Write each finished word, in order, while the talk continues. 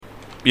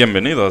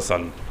Bienvenidos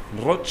al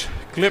Roach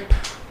Clip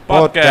Podcast.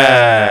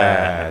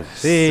 Podcast.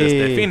 Sí.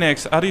 Desde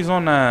Phoenix,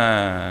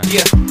 Arizona.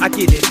 Yeah, I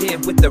get it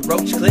in with the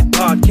Roach Clip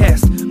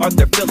Podcast.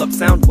 Arthur Phillips,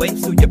 sound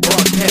waves through your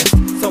broadcast.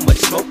 So much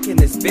smoke in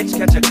this bitch,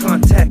 catch a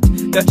contact.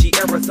 Dutchy,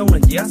 Arizona,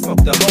 yeah, I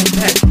smoked the whole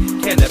pack.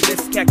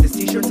 Cannabis, cactus,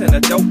 t-shirts, and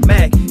a dope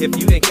mag. If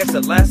you didn't catch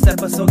the last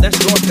episode, that's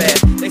your bad.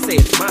 They say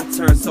it's my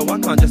turn, so I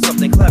conjure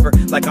something clever.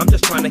 Like I'm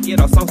just trying to get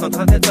our songs on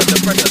content under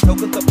pressure. So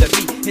cook up the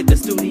beat, hit the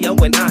studio,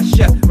 and I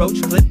chef.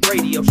 Roach Clip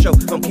Radio Show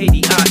on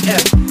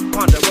KDIF.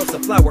 Ponderosa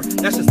flower,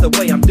 that's just the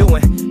way I'm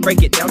doing.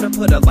 Break it down and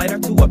put a lighter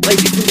to a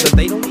blazing tooth, and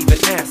they don't even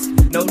ask.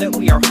 Know that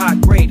we are high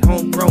grade,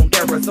 homegrown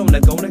Arizona.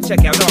 Go and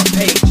check out our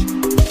page.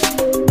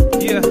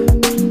 Yeah,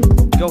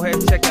 go ahead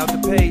and check out the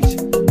page.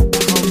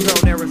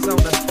 Homegrown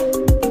Arizona,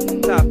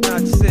 top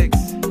notch 6.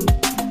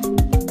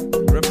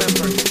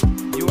 Remember,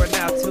 you are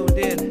now tuned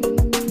in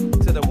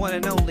to the one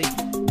and only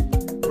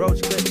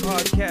Roach Clip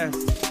Podcast.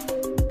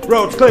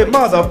 Roach Clip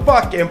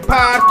motherfucking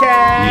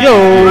podcast. Yo.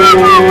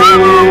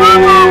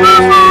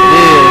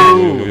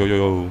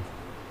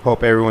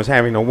 Hope everyone's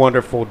having a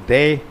wonderful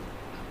day,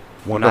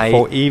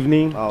 wonderful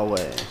evening,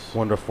 Always.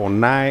 wonderful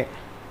night,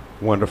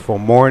 wonderful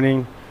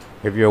morning.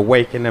 If you're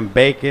waking and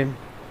baking,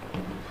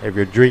 if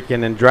you're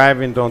drinking and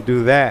driving, don't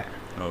do that.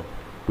 Oh.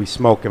 We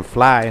smoke and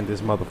fly in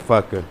this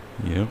motherfucker.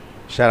 Yeah.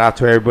 Shout out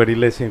to everybody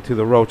listening to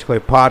the Roach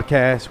Clip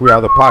podcast. We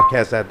are the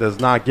podcast that does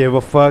not give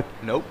a fuck.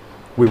 Nope.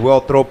 We will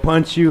throw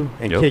punch you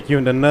and Yep. kick you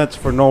in the nuts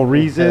for no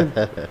reason.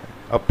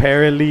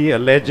 Apparently,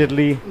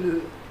 allegedly.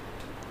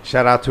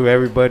 Shout out to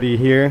everybody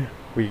here.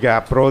 We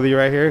got Brody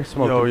right here.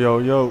 Smoking. Yo.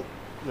 You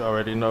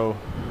already know.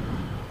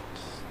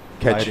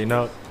 Lighting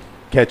up.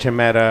 Catch him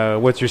at,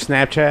 what's your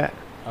Snapchat?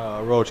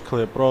 Roach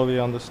Clip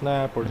Broly on the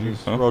Snap or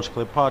just Mhm. Roach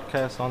Clip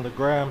Podcast on the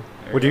gram.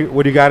 What do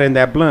you got in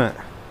that blunt?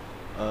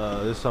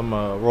 This some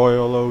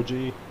Royal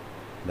OG.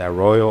 That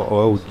Royal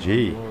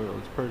OG. Royal,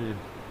 it's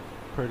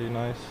pretty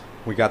nice.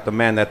 We got the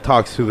man that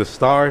talks to the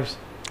stars.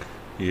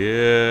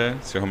 Yeah.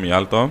 It's your homie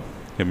Alto.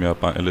 Hit me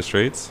up on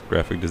Illustrates,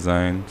 graphic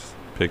designs,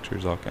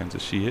 pictures, all kinds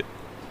of shit.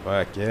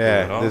 Fuck Done it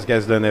yeah. all. This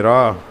guy's done it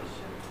all.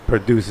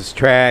 Produces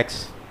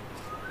tracks.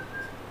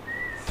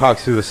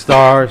 Talks to the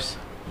stars.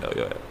 Hell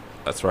yeah.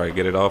 That's where I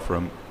get it all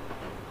from.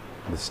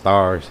 The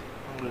stars.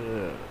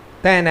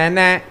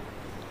 Da-na-na.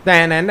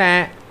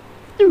 Da-na-na.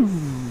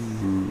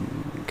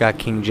 Got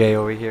King J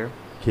over here.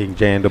 King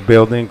J in the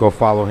building. Go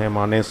follow him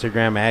on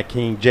Instagram at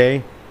King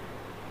J.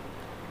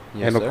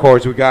 Yes, And of sir.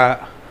 course, we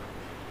got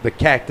the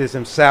cactus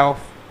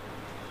himself,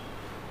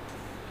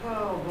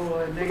 Oh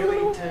boy,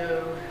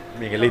 Miguelito.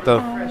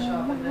 Miguelito. Fresh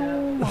off a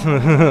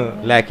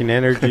nap. Lacking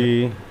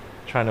energy,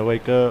 Trying to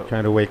wake up.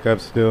 trying to wake up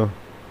still.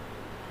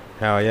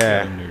 Hell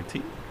yeah. And your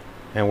tea.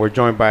 And we're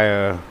joined by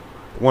a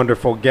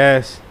wonderful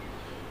guest,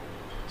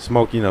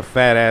 smoking a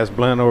fat ass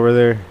blunt over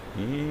there.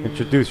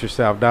 Introduce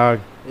yourself, dog.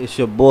 It's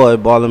your boy,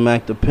 Baller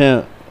Mac the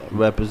Pimp,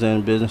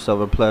 representing Business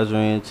Over Pleasure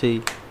ENT. There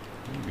you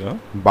go.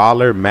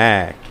 Baller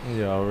Mac.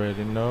 You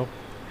already know.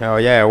 Hell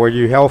yeah. Where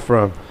you hail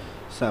from?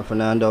 San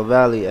Fernando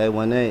Valley,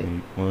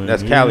 818.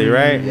 That's Cali,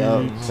 right?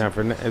 Yup. San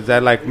Fernando. Is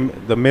that like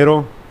the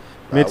middle?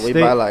 We Mid-state?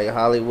 by like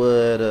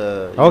Hollywood,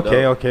 you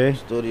Okay, know, okay.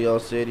 Studio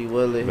City,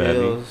 Woodland Valley.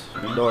 Hills,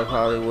 North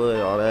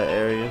Hollywood, all that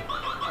area.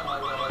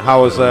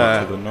 How was To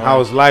the north. how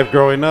was life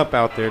growing up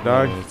out there,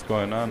 dog? What's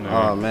going on there?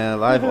 Oh man,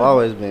 life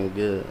always been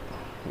good.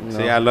 You See,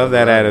 know, I love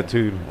that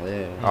attitude.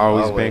 Yeah,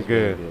 Always been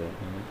good.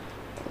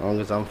 As long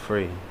as I'm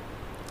free.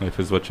 Life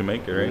is what you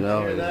make it, right? You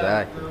know, Hear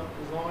that? exactly. No,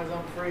 as long as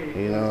I'm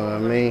free. You know what I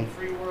mean?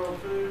 Free world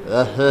food.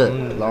 That's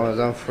it. As long as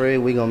I'm free,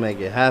 we gonna make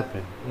it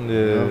happen.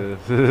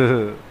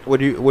 Yeah. What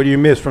do you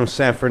miss from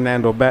San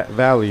Fernando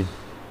Valley?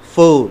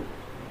 Food.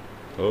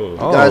 Oh. You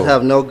guys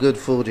have no good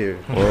food here.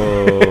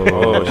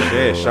 Oh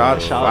shit!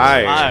 Shots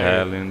fired.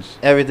 Challenge.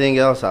 Everything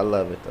else, I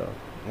love it though.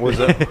 What's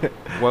up?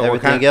 what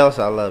Everything else,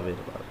 I love it.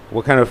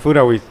 what kind of food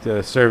are we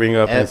serving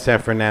up in Ev- San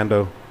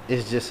Fernando?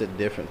 It's just a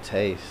different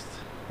taste,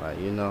 like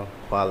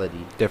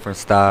quality. Different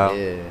style.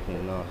 Yeah,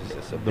 it's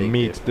just a The big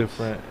meat's difference.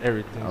 different.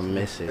 Everything. I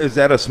miss it. Is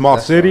that a small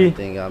That's the only city?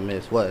 thing I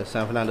miss. What,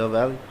 San Fernando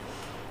Valley?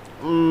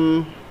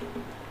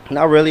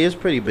 Not really. It's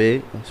pretty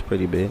big.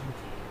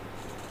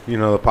 You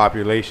know the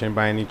population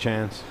by any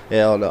chance?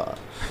 Hell no.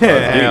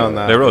 Hell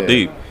no. They're real Yeah.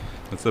 deep.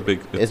 It's a big.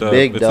 It's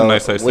big It's though. a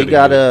nice size we city.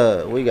 got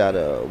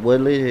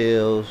Woodley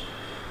Hills,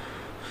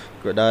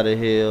 Granada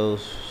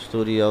Hills,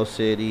 Studio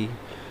City,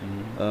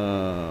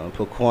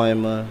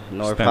 Pacoima,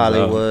 North Stands out.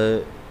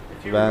 Hollywood.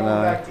 If you were going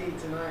Savannah. back to eat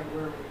tonight,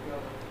 where would you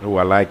go? Oh,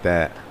 I like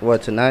that.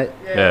 What tonight?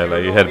 Yeah, if like were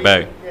you gonna head eat,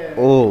 back. Yeah.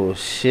 Oh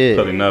shit!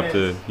 Pulling up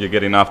to, you're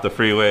getting off the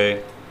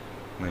freeway.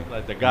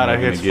 Like the got out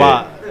You're here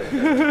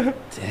gonna spot.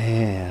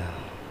 Damn.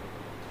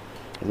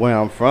 Where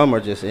I'm from, or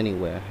just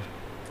anywhere?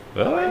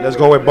 Let's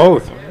go with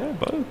both. Yeah,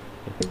 both.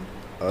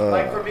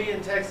 Like for me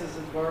in Texas,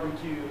 it's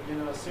barbecue.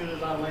 As soon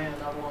as I land,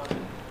 I want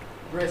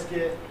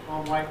brisket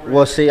on white bread.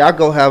 Well, see, I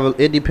go have.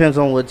 It depends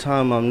on what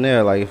time I'm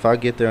there. Like if I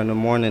get there in the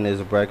morning,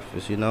 it's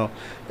breakfast.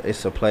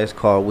 It's a place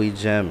called We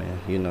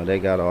Jammin'. They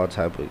got all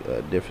type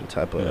of different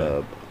type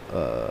of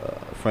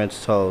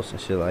French toast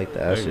and shit like that.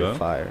 There That you shit go.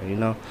 fire, you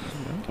know.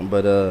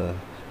 But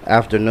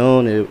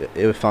afternoon,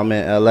 if I'm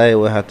in LA, it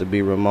would have to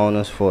be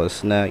Ramona's for a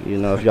snack. You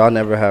know, if y'all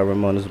never had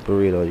Ramona's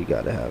burrito, you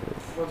gotta have it.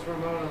 What's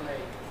Ramona make?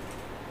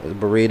 It's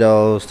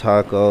burritos,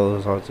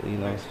 tacos, all you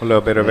know. A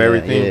little bit of Yeah,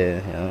 everything.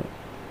 Yeah.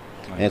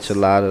 Nice.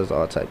 Enchiladas,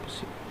 all type of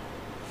shit.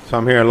 So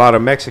I'm hearing a lot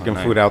of Mexican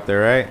Nice. food out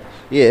there, right?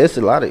 Yeah, it's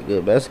a lot of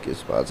good Mexican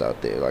spots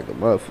out there, like a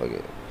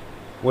motherfucker.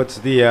 What's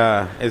the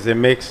is it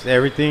mixed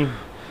everything?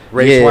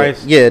 Race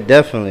wise? Yeah,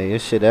 definitely.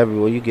 It's shit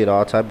everywhere. You get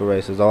all type of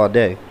races all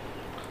day.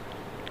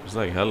 It's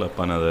like hella Like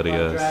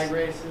panaderias. drag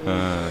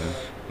races.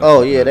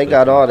 Oh yeah, they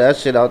got all that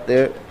shit out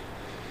there.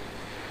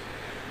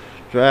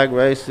 Drag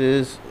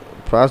races,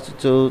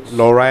 prostitutes,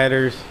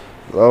 Lowriders.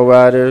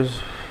 lowriders,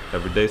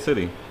 Everyday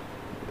city.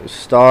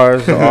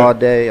 stars all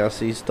day. I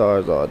see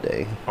stars all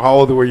day. How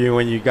old were you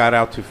when you got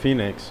out to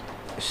Phoenix?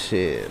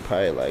 Shit,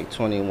 probably like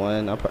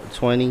 21. I'm probably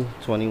 20,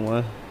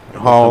 21.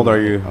 How old are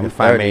you, I'm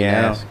if I 30 may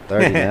now. ask?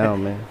 30 now,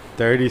 man.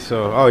 30.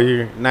 So, oh,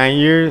 you're 9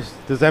 years.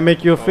 Does that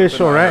make you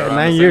official, been right? around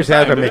 9 the years same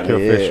had to time, make you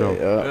yeah. official.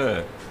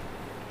 Yeah.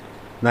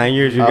 9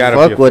 years, you I gotta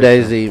fuck be with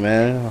official. AZ,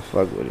 man. I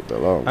fuck with it the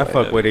long I way.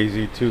 fuck with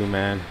AZ too,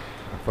 man.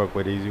 I fuck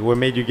with AZ. What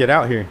made you get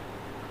out here?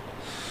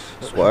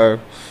 Swerve.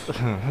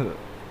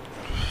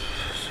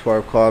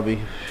 Swerve called me.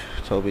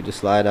 Told me to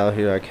slide out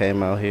here. I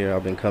came out here.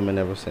 I've been coming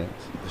ever since.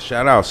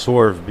 Shout out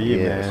Swerve B,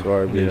 yeah, man.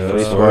 Swerve. Yeah.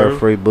 Free Swerve. Swerve,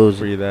 free boozy.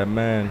 Free that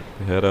man.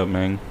 Head up,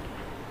 man.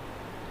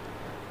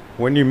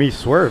 When you meet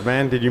Swerve,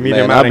 man, did you meet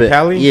Man, him out I've in been-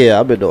 Cali? Yeah,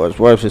 I've been doing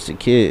Swerve since a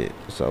kid.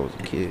 Since I was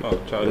a kid. Oh,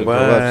 We Charlie. grew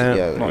What? up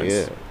together. Nice.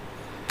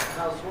 Yeah.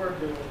 How's Swerve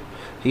doing?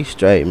 He's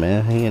straight,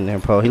 man. He in there,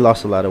 pro. He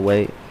lost a lot of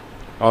weight.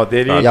 Oh,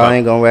 did he? Uh, Y'all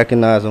ain't gonna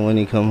recognize him when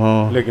he come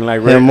home. Looking like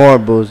Him Rick. more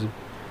boozy.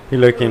 He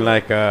looking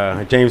like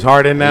James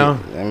Harden now.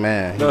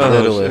 Man, he Oh,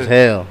 little shit. as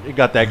hell. You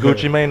got that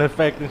Gucci Mane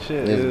effect and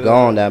shit. It's Yeah.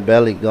 gone. That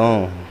belly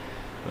gone.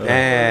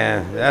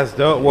 Man, that's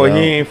dope. Well, Yeah.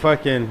 he ain't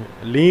fucking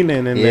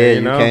leaning in Yeah, there, you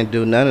you know. can't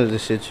do none of the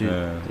shit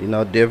Yeah. you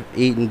know,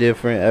 eating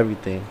different,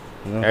 everything.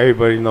 You know?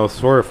 Everybody knows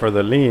Swerve for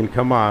the lean.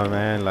 Come on,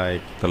 man.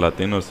 Like, The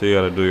Latinos, so you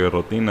gotta do your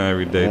rutina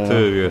every day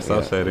too. You're a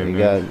Southside you man.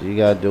 got you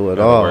gotta do it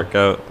Gotta all. work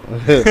out.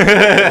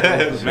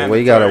 Well,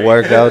 you gotta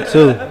work out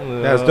too.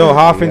 that's dope.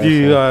 How often yeah, do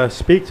you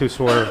speak to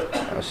Swerve?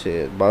 Oh,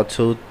 shit, about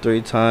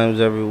 2-3 times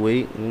every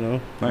week. You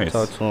know, Nice.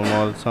 talk to him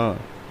all the time.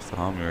 It's the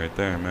homie right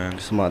there, man.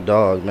 It's my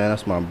dog, man.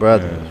 That's my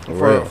brother. Yeah.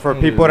 For real. For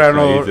people that It's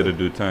not know, easy to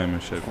do time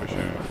and shit for sure.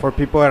 for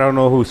people that don't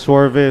know who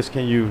Swerve is,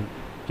 can you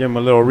give him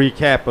a little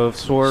recap of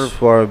Swerve?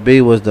 Swerve B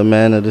was the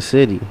man of the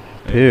city.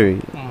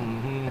 Period.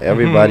 Mhm.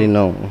 Everybody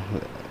know.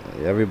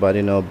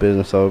 Everybody know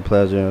business over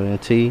pleasure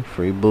and T.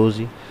 Free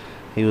boozy.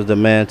 He was the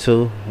man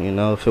too. You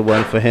know, if it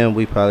wasn't for him,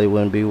 we probably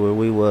wouldn't be where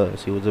we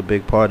was. He was a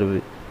big part of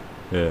it.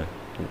 Yeah.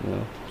 You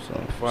know, so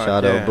Fuck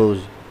shout yeah. out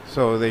boozy.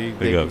 So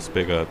Big ups,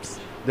 big ups.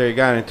 they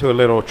got into a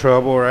little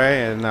trouble, right?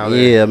 And now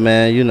Yeah,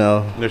 man. You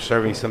know, they're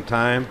serving some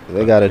time.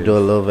 they got to do a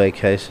little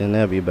vacation.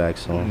 They'll be back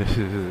soon.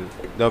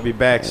 They'll be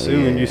back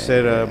soon. Yeah, You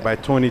said yeah. by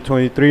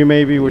 2023,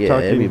 maybe we're Yeah,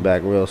 talking. they'll be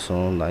back real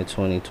soon, like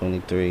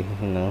 2023.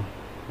 You know,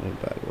 they'll be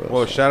back real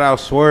Well, soon. shout out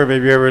Swerve.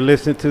 If you ever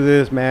listen to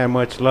this, man,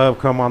 much love.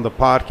 Come on the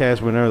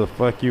podcast whenever the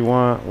fuck you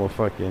want. We'll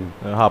fucking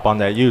Hop on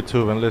that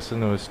YouTube and listen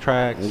to his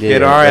tracks. Yeah,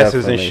 get our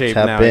asses in definitely. shape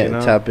tap now, In, you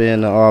know? Tap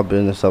into all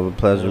business over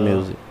pleasure Yeah.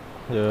 music.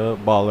 Yeah,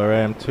 Baller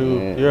M2.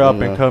 Yeah, You're up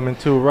you and know. coming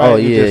too, right? Oh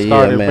You yeah, just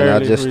started man. I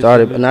fairly just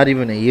started, but recently. not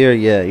even a year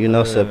yet. You know,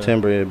 Yeah.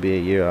 September it'll be a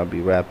year. I'll be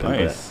rapping.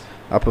 Nice.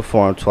 But I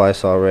performed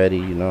twice already.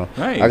 You know,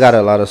 Nice. I got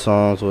a lot of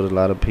songs with a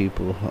lot of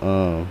people.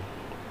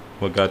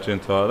 What got you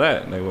into all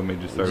that? Like, what made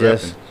you start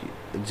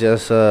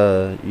Just,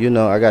 rapping? you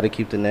know, I got to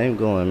keep the name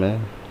going,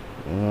 man.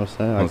 You know what I'm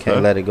saying? I Most can't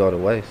def. let it go to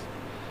waste.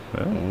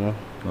 Yeah, You know, no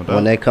when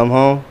doubt. they come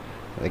home,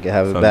 they can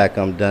have it Son. back.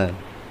 I'm done.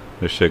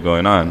 There's shit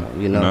going on.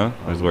 You know,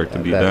 There's work to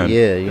be Back- done.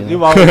 Yeah, you know.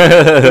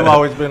 You've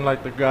always been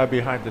like the guy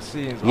behind the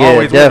scenes. Yeah,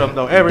 Always with him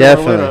though. Everywhere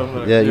with him.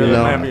 definitely. Yeah, You're you the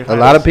know, man a behind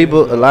lot the of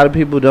people, scenes. a lot of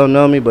people don't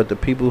know me, but the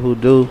people who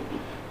do,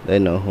 they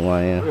know who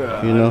I am.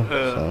 Yeah, You know,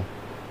 yeah. so.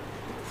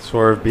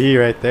 Swerve B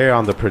right there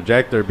on the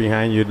projector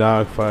behind you,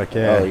 dog. Fuck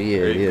yeah. Oh yeah,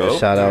 There you yeah. go.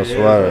 Shout out Yeah.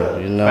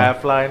 Swerve. You know.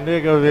 Fat Fly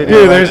Nigga video.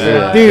 Dude, there's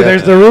Yeah.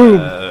 there's the room.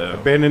 Uh,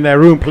 I've been in that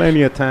room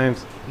plenty of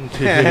times.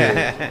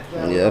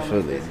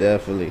 Definitely,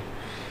 definitely.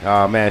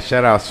 Oh man,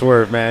 shout out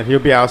Swerve, man. He'll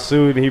be out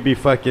soon. He'll be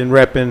fucking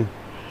repping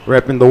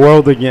the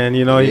world again.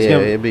 You know, he's Yeah,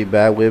 gonna. it'll be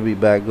back. We'll be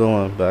back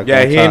going. Back Yeah,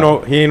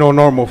 on he ain't no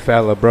normal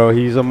fella, bro.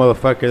 He's a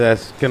motherfucker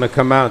that's gonna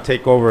come out and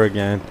take over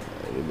again.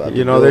 We about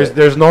You to know, do it.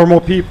 there's normal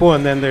people,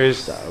 and then there's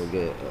So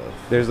good.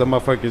 the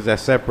motherfuckers that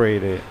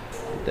separate it.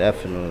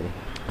 Definitely.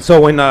 So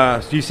when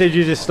you said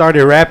you just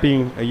started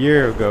rapping a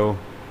year ago,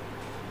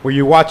 were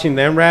you watching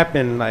them rap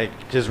and like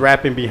just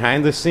rapping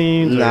behind the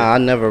scenes? or- Nah, I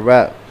never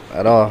rap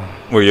at all.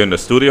 were you in the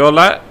studio a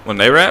lot when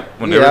they rap?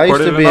 When they Yeah, I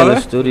recorded used to and be all in the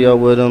that? studio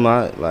with them.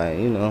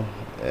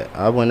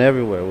 I went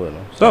everywhere with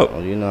them. So,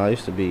 Dope. you know, I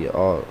used to be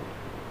all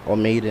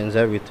meetings,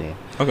 everything.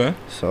 Okay.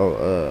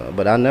 So,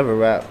 but I never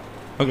rap.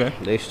 Okay.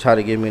 They used to try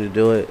to get me to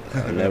do it.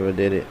 I never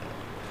did it.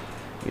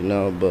 You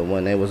know, but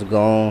when they was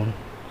gone,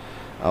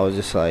 I was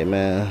just like,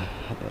 man,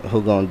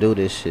 who gonna do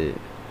this shit?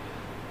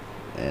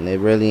 and it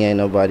really ain't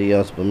nobody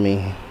else but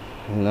me,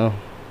 you know.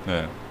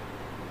 Yeah.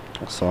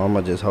 So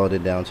I'ma just hold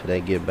it down till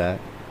they get back.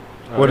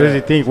 What does he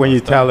think when you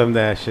tell him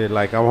that shit?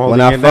 Like, I'm holding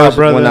When I it now, first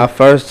brother. when I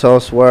first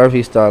told Swerve,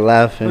 he started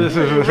laughing.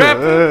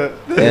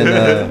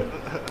 And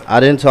I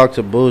didn't talk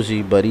to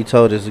Bougie, but he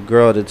told his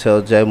girl to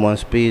tell J1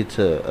 Speed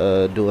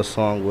to do a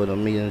song with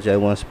him. Me and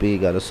J1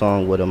 Speed got a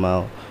song with him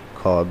out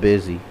called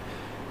Busy.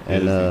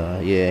 And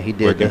yeah, he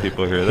did. Where can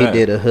people hear that? He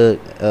did a hook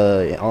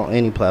on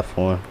any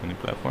platform. Any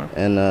platform?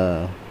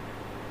 And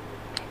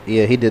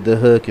yeah, he did the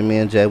hook, and me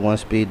and J1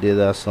 Speed did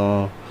that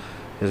song.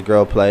 His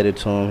girl played it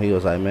to him. He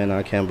was like, "Man,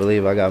 I can't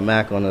believe I got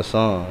Mac on the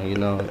song." You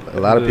know,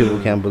 a lot of people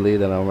can't believe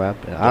that I'm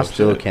rapping. I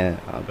still can't.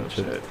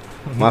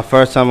 My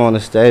first time on the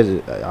stage,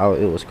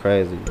 it was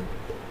crazy.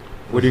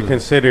 What do you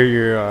consider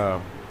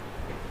your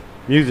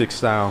music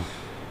style?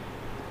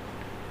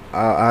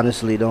 I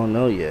honestly don't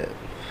know yet.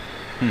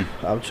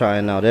 I'm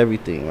trying out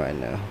everything right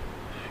now.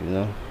 You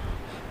know,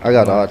 I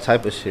got all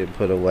type of shit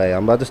put away.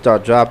 I'm about to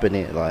start dropping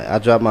it. Like, I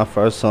dropped my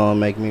first song,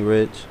 "Make Me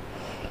Rich."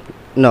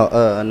 No,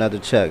 Another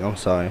Check. I'm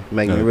sorry.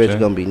 "Make Me Rich"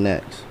 gonna be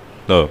next.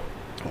 No.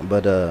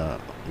 But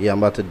yeah, I'm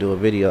about to do a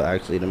video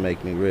actually to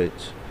 "Make Me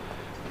Rich,"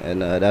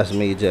 and that's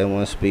me,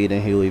 J1 Speed,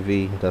 and Huey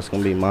V. That's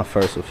gonna be my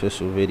first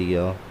official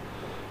video.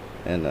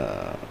 And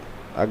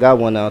I got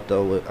one out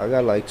though. I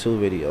got like 2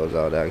 videos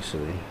out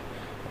actually.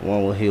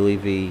 One with Huey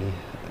V.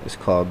 It's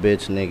called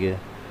 "Bitch Nigga,"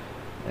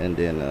 and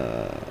then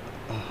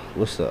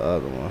what's the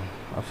other one?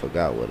 I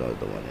forgot what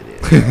other one it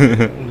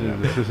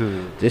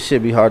is. This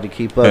shit be hard to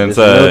keep up. And it's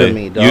new to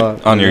me,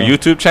 dog. On your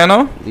YouTube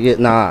channel? Yeah,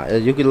 nah.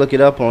 You can look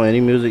it up on any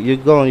music. You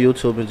can go on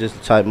YouTube and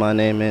just type my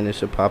name in. It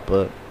should pop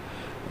up.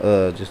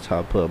 Just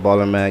type up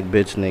Baller Mag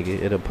Bitch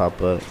Nigga. It'll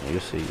pop up. You'll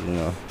see. You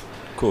know.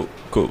 Cool.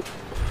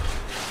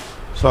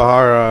 So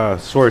our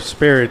Source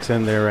Spirit's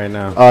in there right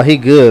now. Oh, he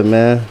good,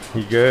 man.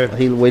 He good?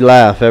 We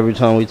laugh every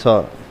time we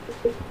talk.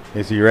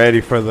 Is he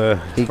ready for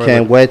the? He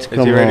can't wait to come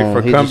Is he ready on.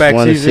 for He comeback just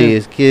want to season? see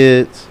his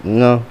kids. You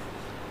know.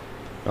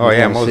 Oh He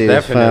yeah, wanna most see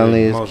definitely. his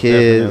family, his most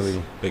kids.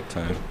 definitely. Big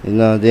time. You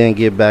know. Then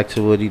get back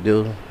to what he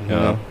do. You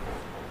know.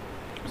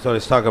 So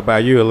let's talk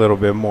about you a little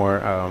bit more.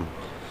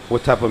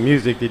 What type of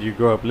music did you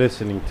grow up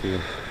listening to?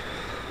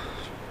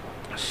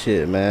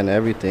 Shit, man.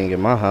 Everything in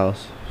my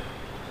house.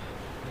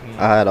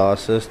 I had all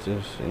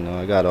sisters. You know.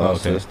 I got all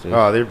sisters.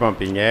 Oh, they're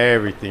bumping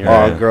everything.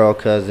 All Right? girl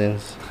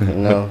cousins, you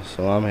know,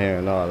 so I'm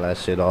hearing all that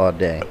shit all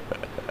day.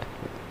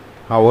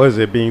 How was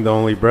it being the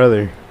only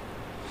brother?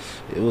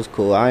 It was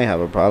cool. I ain't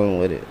have a problem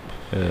with it.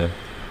 Yeah.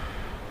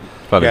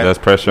 Probably Got less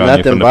pressure on you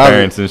nothing from the bothers-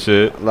 parents and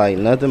shit. Like,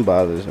 nothing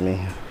bothers me.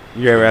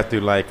 You ever have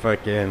to like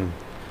fucking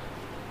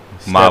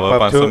Mob step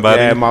up on to it?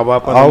 somebody? Yeah, mob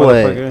up on the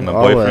Always. motherfucker. And a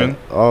boyfriend?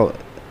 A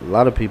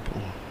lot of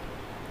people.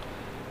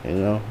 You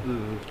know?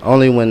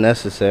 Only when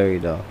necessary,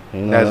 though.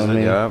 You know That's what I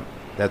mean? yeah.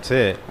 That's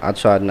it. I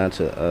tried not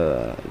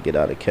to get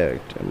out of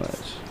character much.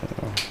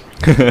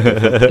 You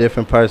know?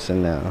 Different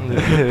person now.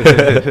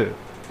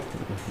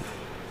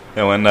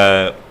 And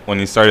when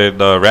you started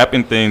the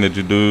rapping thing, did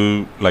you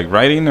do like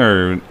writing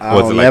or I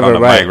was don't it like never on the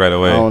write. mic right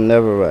away? I don't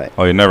never write.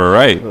 Oh, you never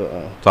write?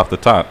 It's off the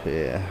top.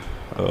 Yeah.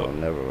 I Oh.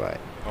 don't never write.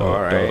 Oh,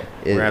 all right.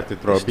 We're gonna have to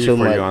throw a It's beat too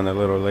for much- you on a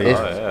little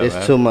later. It's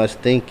man. too much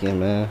thinking,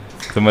 man.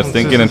 Too much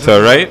thinking into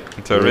write?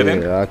 Into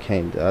written? Yeah, I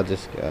can't. I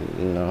just got,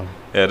 you know.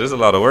 Yeah, there's a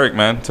lot of work,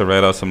 man, to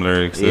write out some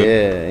lyrics.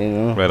 Yeah, you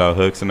know. Write out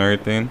hooks and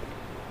everything.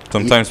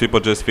 Sometimes people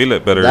just feel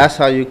it better. That's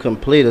how you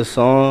complete a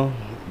song,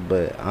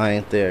 but I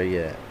ain't there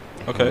yet.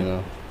 Okay. You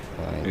know,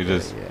 I ain't You there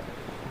just- yet.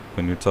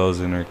 When your toes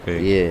in her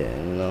cake. Yeah,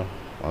 you know.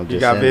 I'm You just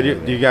got in video?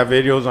 there, Do you man. got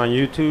videos on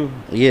YouTube?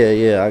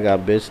 Yeah. I got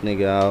Bitch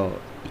Nigga out.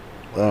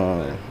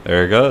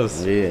 There it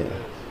goes. Yeah.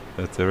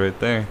 That's it right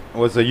there.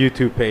 What's the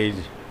YouTube page?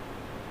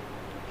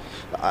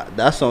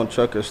 That's on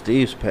Trucker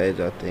Steve's page,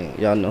 I think.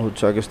 Y'all know who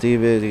Trucker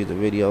Steve is? He's a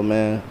video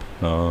man.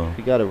 Oh.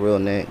 He got a real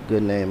name,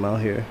 good name out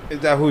here. Is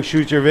that who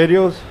shoots your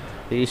videos?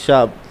 He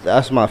shot.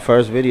 That's my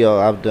first video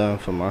I've done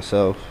for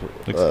myself.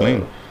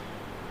 Explain.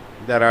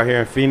 That out here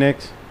in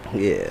Phoenix?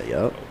 Yeah,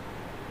 yup.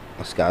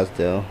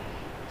 Scottsdale.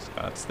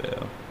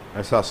 Scottsdale.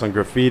 I saw some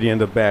graffiti in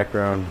the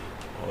background.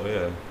 Oh,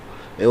 yeah.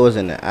 It was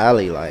in the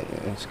alley, like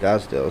in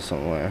Scottsdale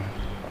somewhere.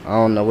 I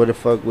don't know where the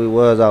fuck we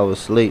was. I was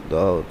asleep the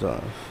whole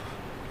time.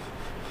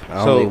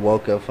 I So- only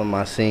woke up from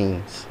my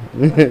scenes.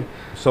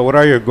 So what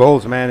are your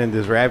goals, man, in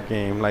this rap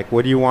game? Like,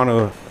 what do you want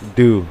to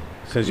do?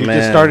 Since you just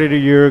Man, started a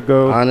year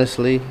ago,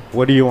 Honestly,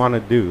 what do you want to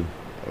do?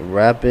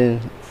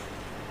 rapping,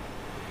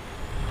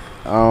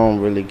 I don't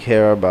really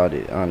care about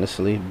it,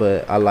 honestly,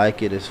 but I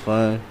like it. It's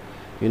fun,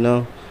 you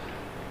know.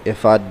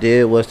 If I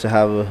did was to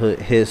have a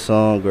hit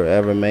song or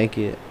ever make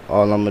it,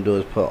 all I'm gonna do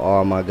is put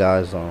all my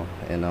guys on,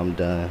 and I'm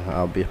done.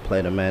 I'll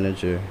play the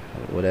manager,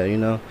 whatever, you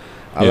know.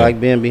 I Yeah. like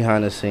being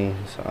behind the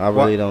scenes. I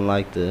really don't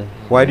like the.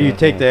 Why do you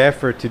take the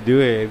effort to do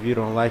it if you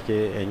don't like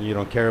it and you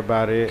don't care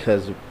about it?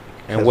 Because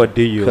And what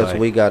do you Because like?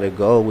 we got a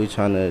goal we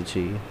trying to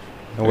achieve.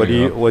 And what do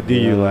you what do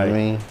you know like? What I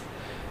mean,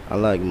 I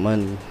like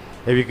money.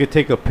 If you could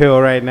take a pill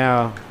right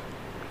now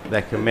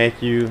that could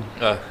make you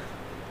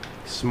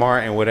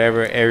smart in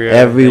whatever area.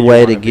 Every that you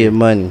way wanna to get be.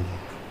 money.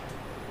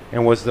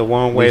 And what's the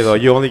one way, though?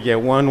 You only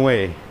get one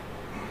way.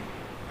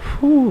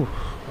 Whew.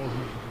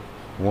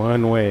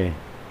 One way.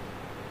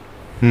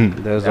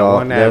 There's That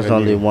one there's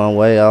only avenue. one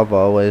way I've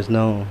always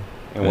known.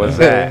 And what's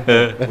that?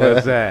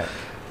 What's that?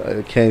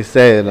 I can't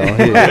say it on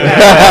here.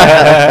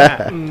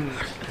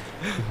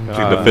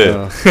 Plead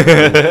the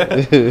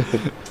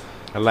fifth.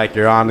 I like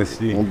your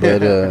honesty.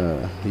 But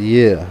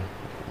yeah,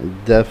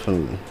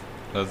 definitely.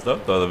 That's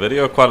dope though. The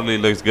video quality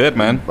looks good,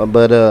 man.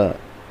 But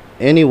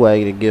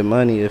anyway, to get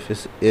money,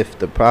 if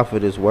the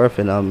profit is worth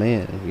it, I'm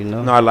in. You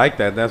know. No, I like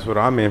that. That's what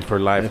I'm in for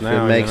life If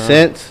now. it makes you know?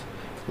 sense,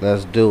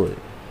 let's do it.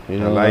 You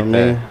know I what like I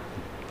mean?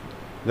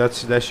 that.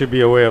 That should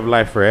be a way of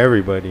life for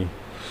everybody.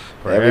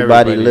 For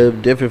Everybody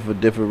live different for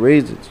different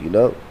reasons. You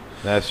know.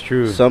 That's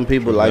true. Some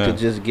people True like to that.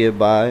 just get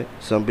by.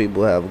 Some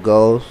people have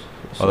goals.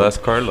 Oh, that's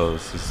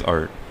Carlos. It's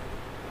art.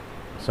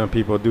 Some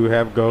people do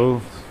have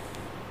goals.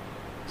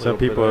 Some Little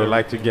bit people of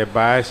like to get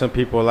by. Some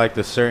people like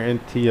the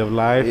certainty of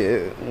life.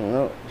 yeah. You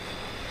know.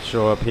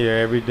 Show up here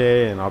every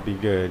day and I'll be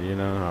good. You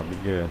know, I'll be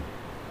good.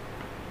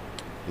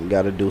 You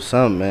got to do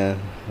something, man.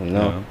 You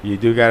know. You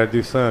do got to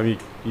do something.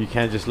 You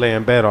can't just lay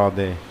in bed all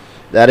day.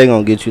 That ain't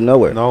gonna get you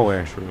nowhere.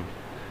 Nowhere. True.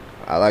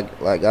 I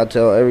like I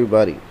tell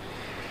everybody,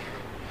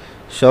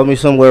 show me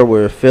somewhere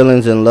where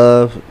feelings and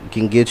love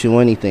can get you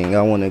anything.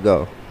 I want to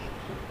go.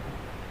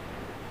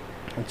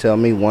 Tell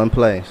me one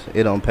place.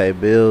 It don't pay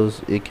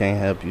bills. It can't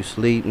help you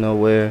sleep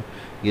nowhere.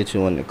 Get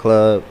you in the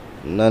club.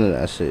 None of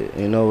that shit.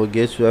 You know what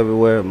gets you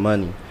everywhere?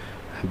 Money.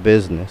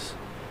 Business.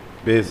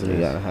 Business. You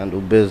gotta handle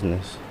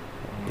business.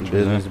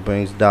 Business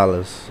brings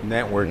dollars.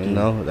 Networking. You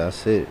know,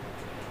 that's it.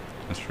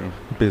 That's true.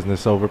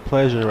 Business over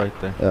pleasure right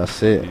there.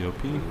 That's it.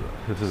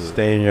 BOP.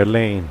 Stay in your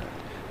lane.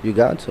 You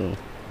got to. You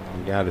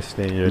got to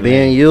stay in your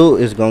Being lane. you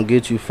is gonna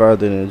get you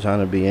further than trying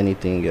to be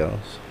anything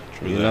else.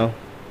 True You that. know?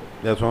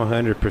 That's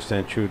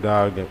 100% true,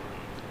 dog.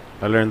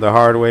 I learned the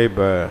hard way,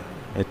 but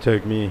it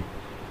took me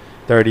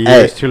 30 Hey,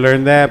 years to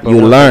learn that. But you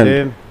once learned. I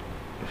did,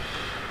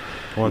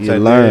 once You I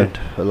learned.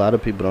 did, A lot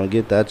of people don't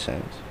get that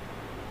chance.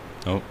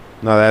 no,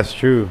 that's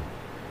true.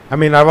 I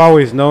mean, I've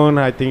always known.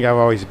 I think I've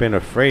always been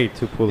afraid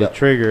to pull the Yep.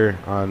 trigger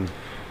on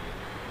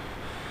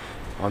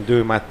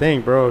doing my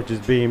thing, bro.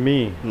 Just being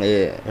me,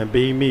 Yeah. and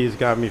being me has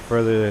got me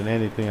further than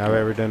anything I've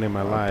ever done in my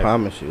I life.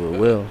 promise you it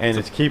will. And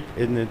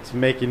it's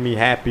making me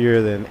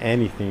happier than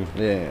anything.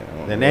 Yeah.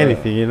 Than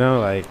anything, you know,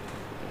 like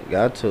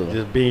Got to.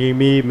 just being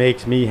me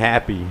makes me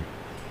happy.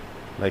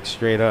 Like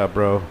straight up,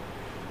 bro.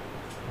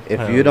 If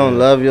Hell you don't yeah.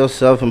 love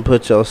yourself and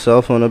put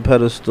yourself on a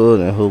pedestal,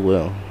 then who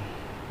will?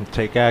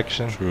 Take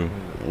action. True.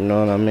 You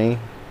know what I mean?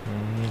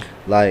 Mhm.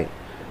 Like,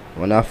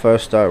 when I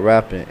first start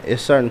rapping,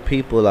 it's certain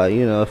people, like,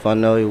 you know, if I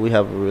know you, we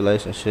have a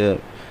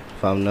relationship.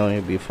 If I've known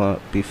you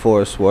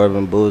before Swerve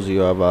and Boozy,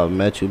 or if I've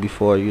met you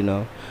before, you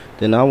know,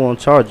 then I won't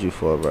charge you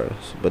for a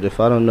verse. But if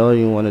I don't know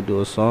you want to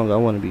do a song, I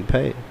want to be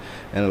paid.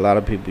 And a lot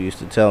of people used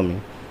to tell me,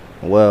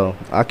 well,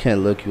 I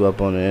can't look you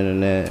up on the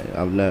internet.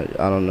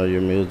 I don't know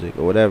your music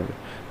or whatever.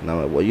 And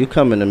I'm like, well, you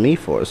coming to me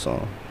for a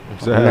song.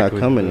 I'm not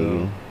coming to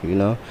you, you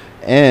know.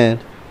 And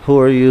who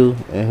are you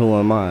and who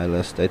am I?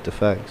 Let's state the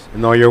facts.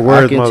 Know your I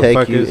words, can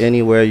take you motherfuckers.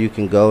 anywhere you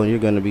can go, and you're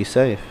gonna be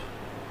safe.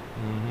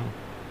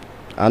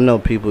 Mhm. I know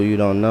people you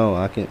don't know.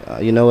 I can,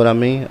 you know what I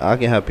mean? I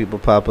can have people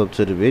pop up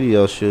to the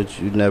video shoots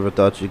you never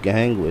thought you could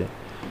hang with.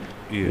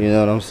 Yeah. You know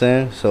what I'm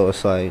saying? So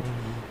it's like,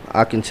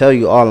 I can tell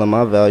you all of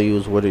my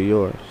values. What are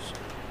yours?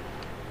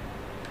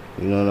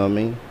 You know what I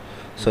mean?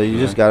 So you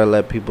just gotta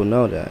let people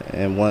know that,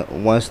 and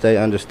once they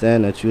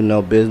understand that you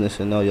know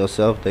business and know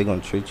yourself, they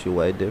gonna treat you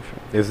way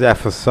different. It's that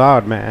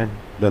facade, man.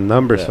 The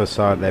numbers Yeah,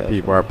 facade that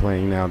people definitely. are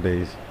playing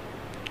nowadays.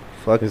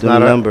 Fuck It's them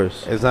not a-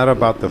 numbers. It's not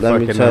about the Let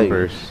me fucking tell you.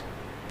 numbers.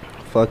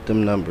 Fuck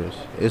them numbers.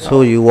 It's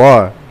who you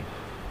are.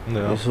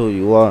 Yeah. It's who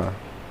you are.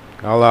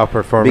 I'll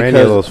outperform any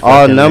of those Because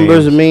all fucking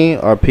numbers names. mean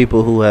are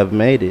people who have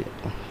made it.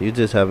 You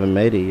just haven't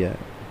made it yet.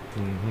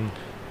 Mhm.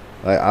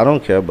 Like, I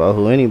don't care about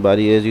who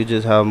anybody is. You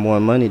just have more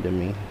money than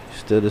me. You're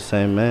still the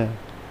same man.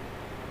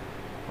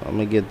 I'm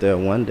gonna get there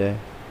one day.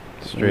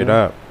 Straight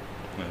Yeah. up.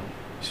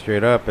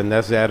 Straight up, and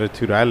that's the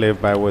attitude I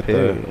live by with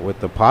Period.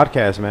 the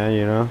podcast, man.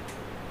 You know,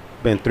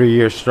 been 3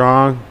 years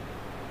strong,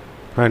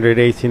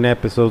 118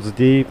 episodes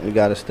deep. You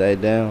gotta stay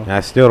down. And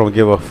I still don't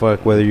give a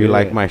fuck whether you Yeah.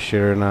 like my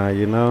shit or not.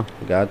 You know,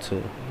 Got to.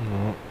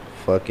 Mhm.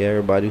 Fuck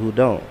everybody who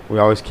don't. we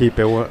always keep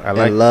it. I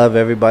like, And love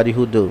everybody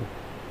who do.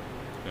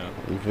 Yeah.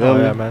 You feel Oh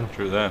me? yeah, man.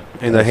 True that.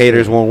 and the That's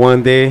haters it. will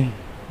one day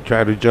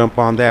try to jump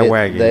on that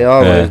wagon. They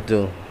always Yeah.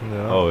 do.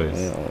 Yeah. Always.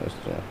 They always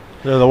do.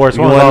 They're the worst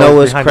You ones. wanna know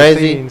always what's behind the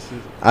crazy? scenes.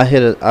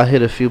 I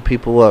hit a few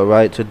people up,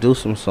 right, to do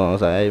some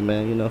songs. Like, hey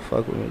man, you know,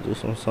 fuck with me, do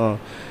some songs.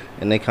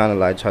 And they kind of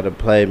like try to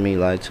play me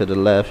like to the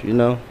left, you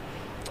know.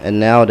 And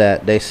now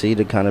that they see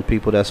the kind of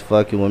people that's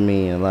fucking with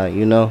me, and like,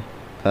 you know,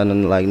 kind of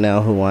like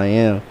now who I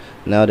am,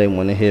 now they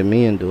want to hear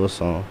me and do a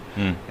song.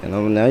 Mm.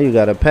 And now you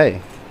gotta pay.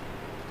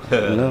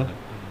 You know,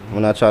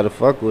 when I try to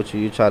fuck with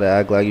you, you try to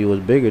act like you was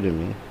bigger than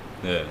me.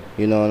 Yeah.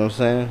 You know what I'm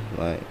saying?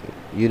 Like,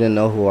 you didn't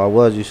know who I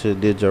was. You should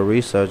have did your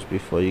research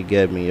before you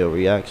gave me your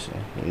reaction.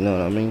 You know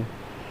what I mean?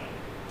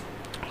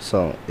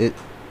 So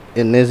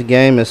in this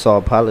game, it's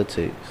all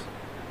politics.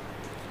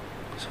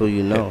 It's who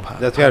you know.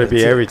 That's got to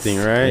be everything,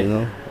 right? You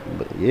know,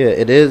 but yeah,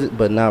 it is,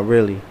 but not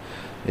really.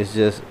 It's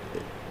just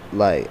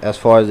like as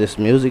far as this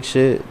music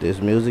shit, this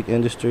music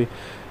industry,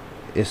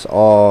 it's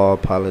all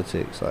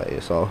politics. Like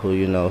it's all who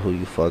you know, who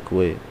you fuck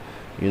with.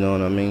 You know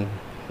what I mean?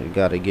 You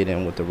gotta get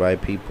in with the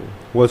right people.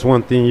 What's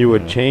one thing you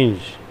would Yeah.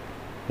 change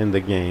in the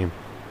game,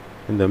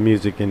 in the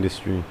music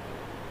industry?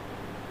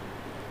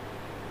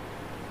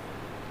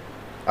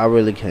 I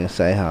really can't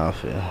say how I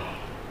feel.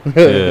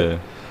 Yeah.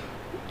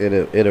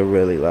 It'll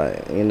really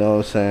like, you know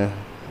what I'm saying?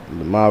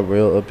 My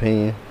real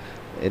opinion,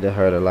 it'll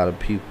hurt a lot of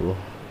people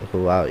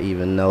who I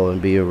even know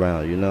and be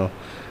around, you know.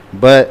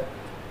 But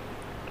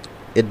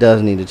it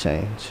does need to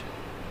change.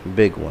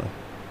 Big one.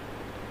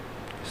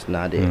 It's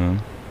not it. Mhm.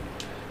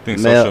 Think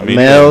social media.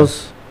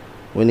 Males,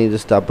 we need to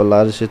stop a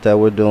lot of shit that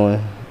we're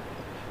doing.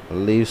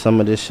 Leave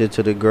some of this shit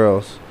to the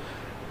girls.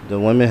 The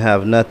women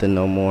have nothing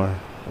no more.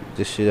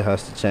 This shit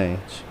has to change.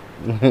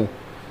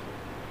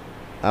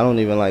 I don't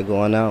even like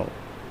going out.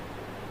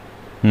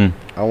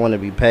 I want to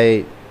be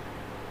paid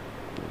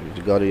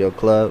to go to your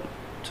club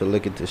to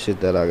look at the shit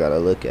that I gotta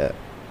look at.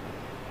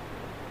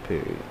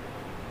 Period.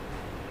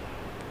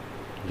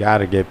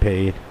 Gotta get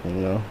paid. You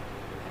know,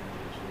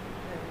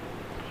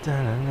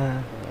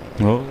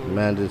 Oh.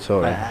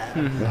 mandatory.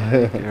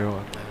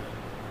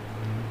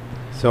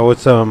 So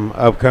what's some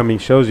upcoming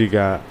shows you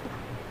got?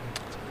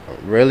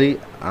 Really,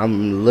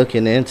 I'm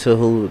looking into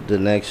who the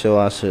next show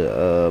I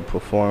should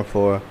perform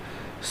for.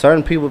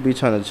 Certain people be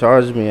trying to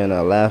charge me, and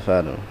I laugh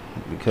at them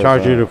because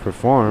Charge you to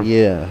perform.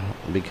 yeah,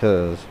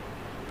 because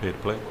Pay to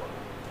play.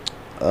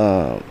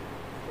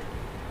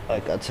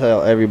 like I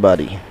tell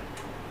everybody,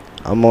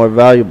 I'm more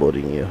valuable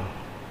than you.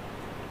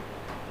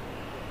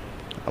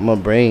 I'm gonna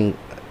bring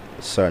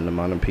a certain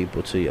amount of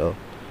people to your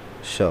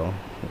show.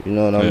 You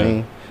know what I Yeah.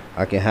 mean?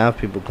 I can have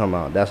people come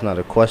out. That's not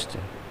a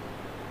question.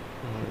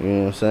 You know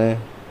what I'm saying?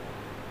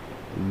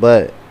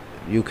 But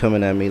you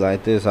coming at me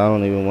like this, I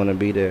don't even want to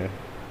be there.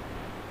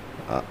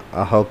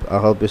 I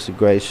hope it's a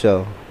great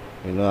show.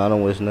 You know, I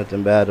don't wish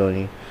nothing bad on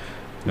you.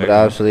 But Okay.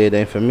 obviously it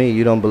ain't for me.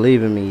 You don't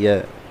believe in me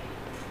yet.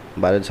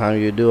 By the time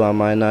you do, I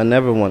might not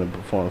never want to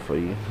perform for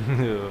you.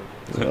 You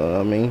know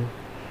what I mean?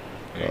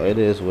 So it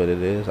is what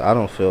it is. I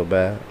don't feel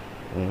bad.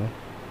 You know?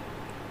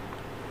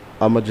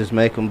 I'ma just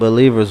make them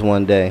believers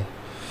one day.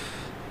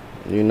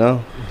 You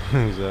know,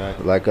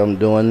 Exactly. like I'm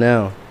doing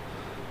now.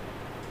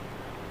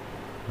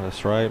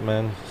 That's right,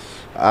 man.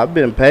 I've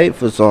been paid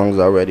for songs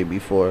already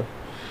before.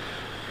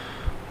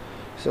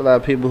 There's a lot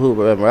of people who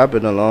been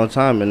rapping a long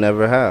time and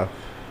never have.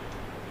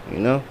 You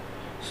know,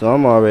 so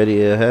I'm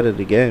already ahead of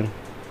the game.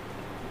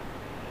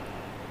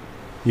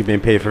 You've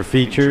been paid for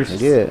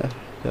features. Yeah,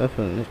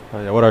 definitely.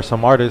 Oh, yeah. What are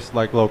some artists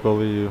like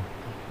locally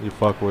you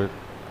fuck with?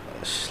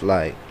 It's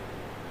like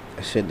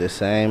shit the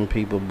same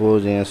people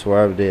Bougie and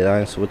Swerve did. I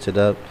ain't switch it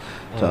up.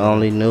 The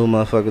only new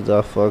motherfuckers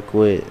I fuck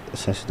with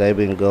since they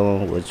been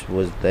going, which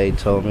was they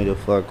told me to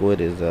fuck with,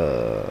 is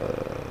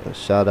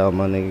shout out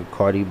my nigga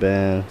Cardi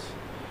Bands.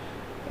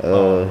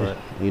 Right.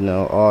 You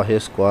know, all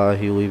his squad,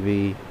 Huey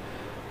V,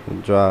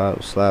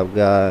 Drop, Slap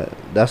God.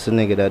 That's the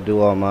nigga that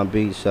do all my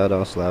beats. Shout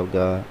out Slap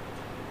God.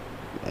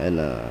 And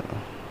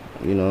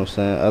you know what I'm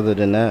saying? Other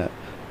than that,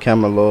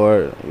 Camera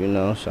Lord, you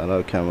know, shout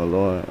out Camera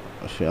Lord.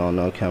 If you don't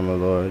know Camera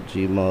Lord,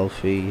 G-Mo,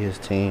 Fee, his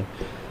team.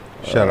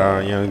 Shout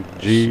out Young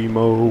G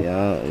Mo.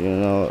 Yeah, you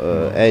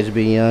know, HB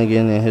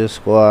Youngin and his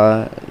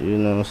squad, you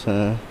know what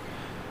I'm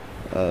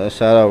saying?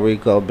 Shout out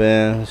Rico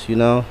Bands, you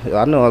know.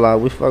 I know a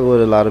lot, we fuck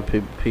with a lot of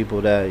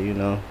people that, you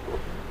know,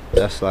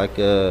 that's like,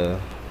 how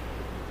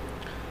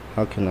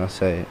can I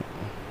say it?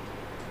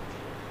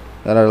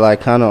 That are like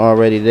kind of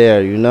already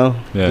there, you know?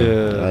 Yeah.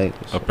 Like,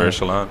 Upper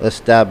echelon.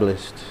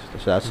 established,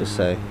 I should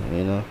say,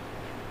 you know?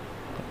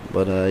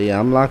 But, yeah,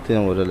 I'm locked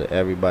in with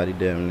everybody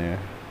damn near.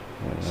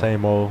 You know?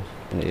 Same old.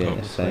 Yeah, Oh.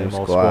 same Same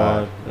old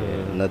squad. squad, Yeah,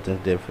 yeah.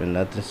 nothing's different.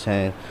 Nothing's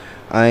changed.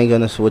 I ain't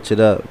gonna switch it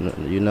up.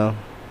 You know,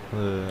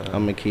 I'm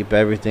gonna keep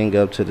everything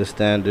up to the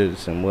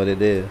standards and what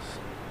it is.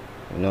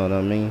 You know what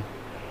I mean?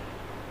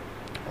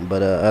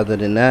 But other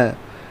than that,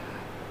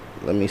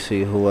 let me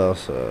see who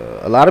else.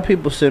 A lot of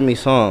people send me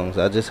songs.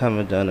 I just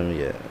haven't done them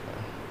yet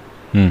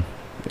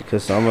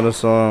because some of the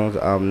songs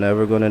I'm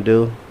never gonna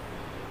do,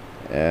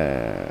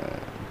 and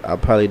I'll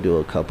probably do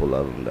a couple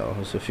of them though.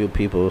 There's a few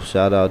people.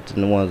 Shout out to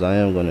the ones I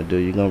am gonna do.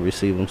 You're gonna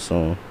receive them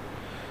soon.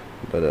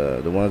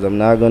 But the ones I'm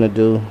not gonna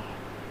do,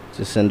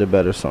 just send a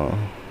better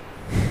song.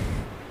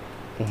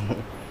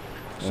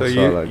 So That's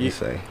all I can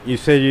say. you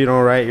said you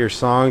don't write your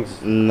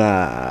songs.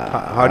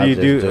 Nah. How do I you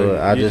just do it?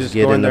 I you just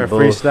go get in the there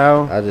booth.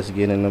 freestyle? I just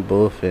get in the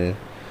booth and,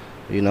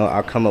 you know,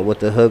 I come up with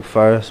the hook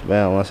first.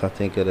 Man, once I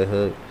think of the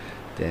hook,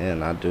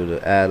 then I do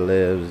the ad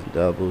libs,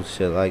 doubles,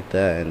 shit like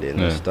that, and then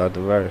Yeah. start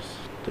the verse.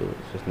 Do it,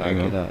 just knock There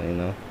you it go. out, you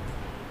know.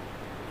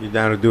 You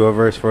down to do a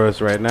verse for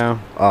us right now?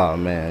 Oh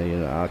man, you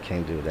know I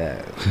can't do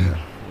that.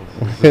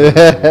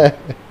 I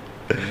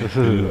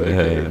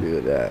can't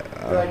do that.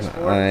 like sports?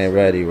 I ain't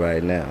ready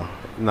right now.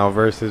 No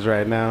verses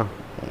right now.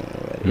 I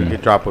ain't We ready.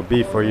 could drop a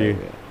beat for you.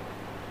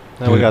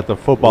 Then we got the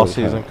football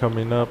Okay. season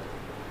coming up.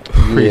 Yeah.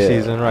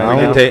 Preseason I right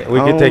We now. can take we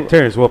I can take don't-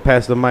 turns. We'll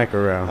pass the mic I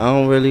around.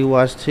 don't really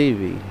watch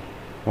TV.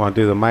 Want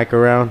to do the mic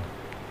around?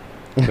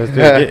 Let's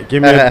do it.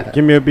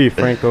 Give me a beat,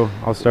 Franco.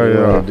 I'll start You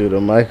it wanna off. do the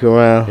mic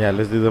around? Yeah,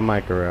 let's do the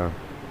mic around.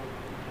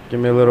 Give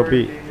me a little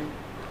beat.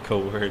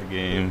 Code word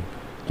game.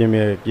 Give me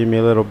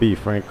a little beat,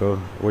 Franco.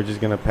 We're just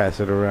gonna pass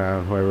it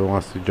around. Whoever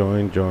wants to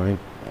join.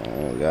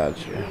 I got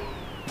you.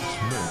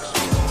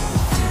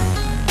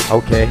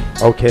 Okay.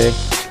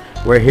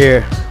 We're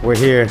here.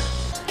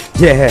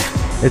 Yeah,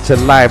 it's a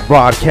live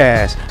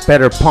broadcast.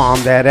 Better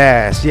palm that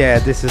ass. Yeah,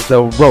 this is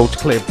the Roach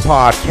Clip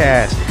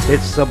Podcast.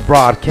 It's a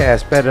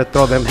broadcast. Better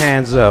throw them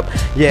hands up.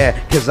 Yeah,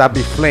 cause I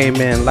be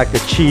flaming like a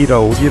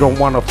Cheeto. You don't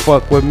wanna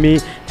fuck with me,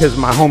 cause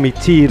my homie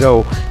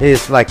Tito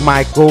is like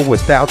Michael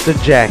without the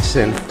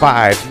Jackson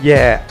 5.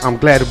 Yeah, I'm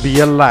glad to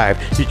be alive.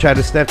 You try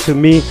to step to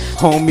me,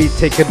 homie,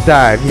 take a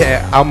dive.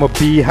 Yeah, I'm a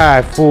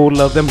beehive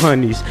full of them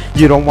honeys.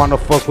 You don't wanna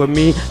fuck with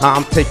me,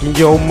 I'm taking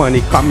your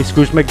money. Call me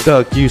Scrooge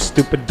McDuck, you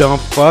stupid dumb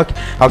fuck.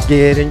 I'll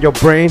get in your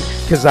brain,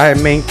 cause I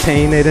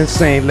maintain it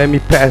insane. Let me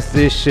pass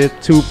this shit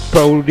to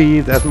Brody,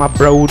 that's my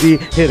Brody.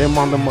 Hit him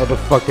on the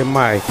motherfucking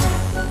mic.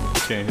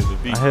 Can't hit the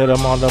beat. I hit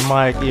him on the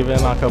mic,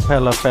 even a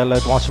cappella fella.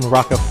 Want some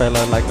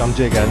Rockefeller like I'm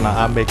Jigga. Now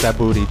I make that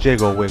booty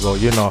jiggle wiggle.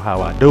 You know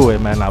how I do it,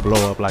 man. I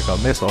blow up like a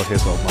missile,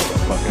 hizzle,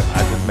 motherfucker. I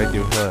just make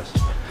you hush.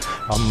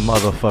 I'm a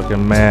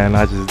motherfucking man.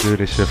 I just do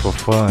this shit for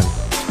fun.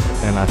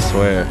 And I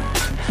swear,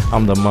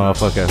 I'm the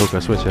motherfucker who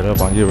can switch it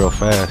up on you real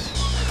fast.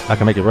 I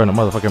can make you run a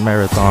motherfucking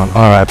marathon.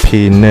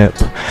 R.I.P. Nip.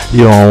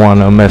 You don't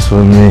wanna mess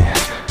with me.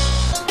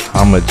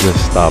 I'ma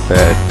just stop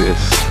at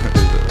this.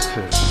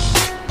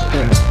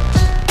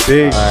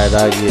 Big, Alright,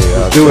 I get it.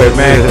 let's do it,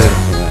 man.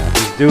 Yeah.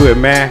 Let's do it,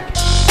 man.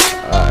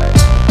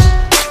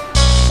 Alright.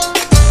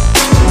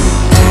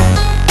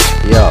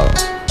 Yo,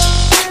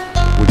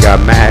 We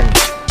got Mac.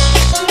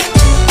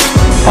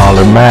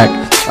 Baller Mac.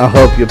 I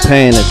hope you're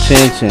paying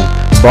attention.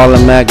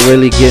 Ballin' Mac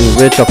really getting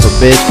rich off of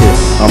bitches.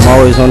 I'm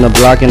always on the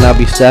block and I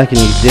be stacking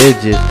these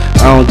digits.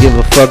 I don't give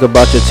a fuck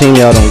about your team,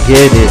 y'all don't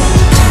get it.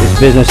 It's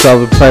business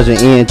over pleasure,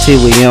 ENT,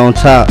 we on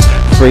top.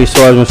 Free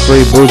swordsman,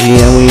 free bougie,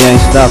 and we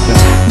ain't stopping.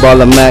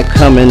 Ballin' Mac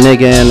coming,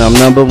 nigga, and I'm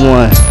number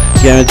one.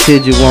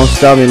 Guaranteed you won't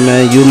stop me,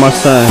 man, you my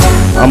son.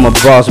 I'm a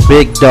boss,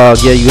 big dog,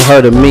 yeah, you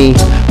heard of me.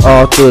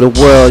 All through the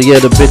world, yeah,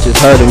 the bitches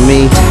heard of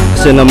me.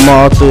 Send them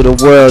all through the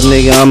world,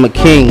 nigga, I'm a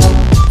king.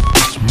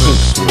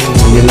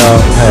 You know,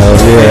 hell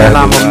yeah. And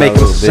I'ma make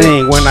him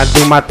sing. When I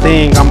do my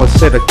thing, I'ma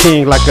sit a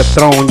king like a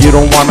throne. You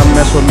don't wanna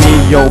mess with me,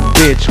 yo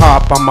bitch.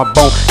 Hop on my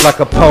bone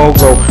like a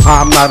pogo.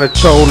 I'm not a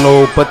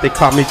cholo, but they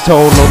call me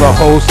Tolo, the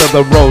host of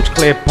the Roach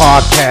Clip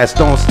Podcast.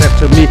 Don't step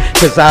to me,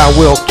 cause I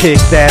will kick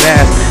that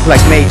ass like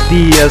Nate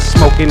Diaz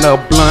smoking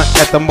a blunt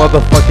at the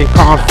motherfucking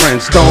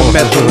conference. Don't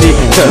mess with me,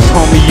 cause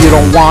homie, you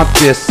don't want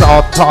this.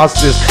 I'll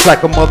toss this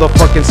like a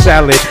motherfucking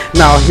salad.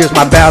 Now here's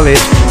my ballad.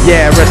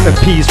 Yeah, rest in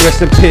peace,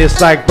 rest in piss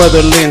like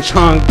Brother Lynch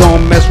hung.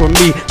 Don't mess with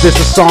me, this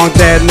a song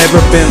that never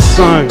been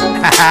sung.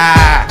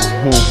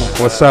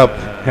 What's up?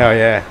 Hell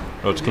yeah.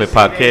 Roach Clip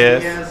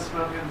Podcast. Yeah,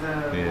 smoking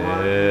the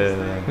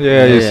Yeah.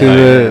 Yeah, you Yeah. see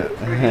that?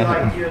 Are you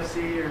like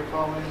UFC or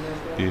following this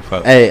stuff? You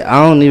fuck. Hey,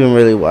 I don't even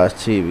really watch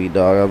TV,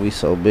 dog. I be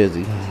so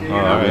busy. Yeah,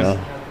 Alright.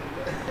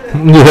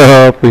 You know?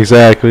 Yep,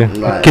 exactly.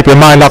 Right. Keep your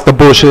mind off the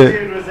bullshit.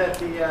 Dude was at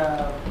the, I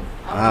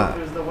don't know if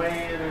it was the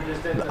weigh-in or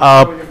just at the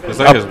Uh, before your It's fist-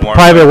 like his warm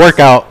Private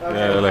workout. Okay,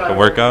 Yeah, like a private.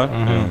 workout. Mhm.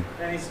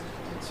 And he's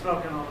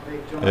smoking on a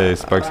big joint. Yeah, it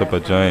sparks up a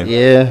joint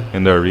Yeah.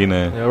 in the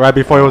arena. Yeah, right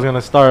before he was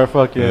gonna start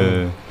fucking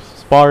Yeah.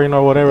 sparring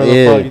or whatever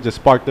Yeah. the fuck, he just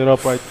sparked it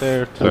up right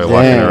there. Started Damn.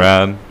 walking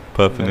around,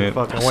 puffing Then it.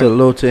 fucking went,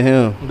 Salute to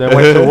him. then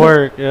went to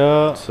work.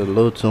 Yeah,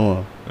 Salute to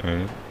him.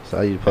 Right. That's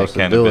how you That supposed to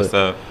do cannabis it.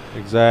 up.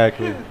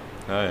 exactly.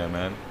 Oh yeah,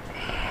 man.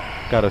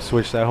 Gotta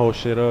switch that whole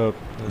shit up.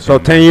 So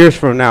 10 years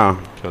from now,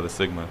 Kill the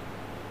Sigma.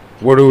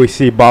 where do we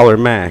see Baller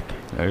Mac?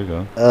 There you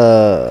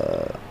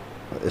go.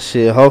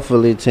 Shit,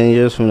 hopefully 10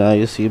 years from now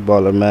you see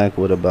Baller Mac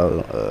with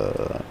about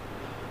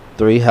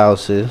 3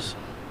 houses.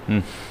 Hmm.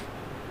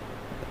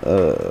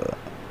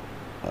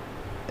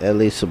 At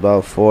least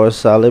about 4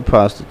 solid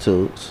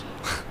prostitutes.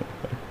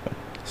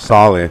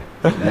 Solid.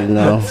 You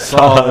know,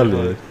 Solid.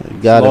 you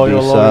gotta Loyal, be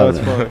loyal as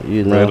solid. fuck.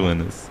 You know,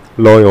 Breadwinners.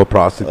 Loyal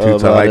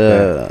prostitutes. I about, like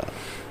that.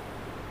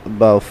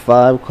 about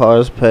 5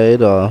 cars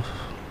paid off,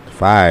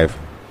 5.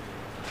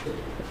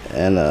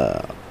 and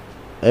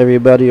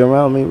everybody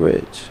around me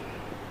rich.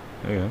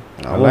 There you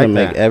go. I I want like to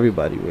make that.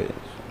 everybody rich.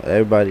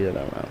 Everybody that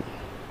around me.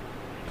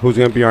 Who's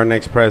gonna be our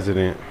next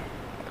president?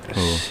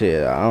 Cool.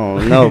 Shit, I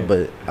don't know,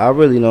 but I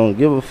really don't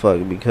give a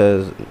fuck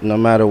because no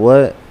matter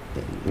what,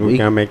 We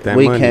can't make that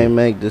we money. can't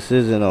make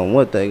decision on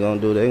what they gonna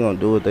do. They gonna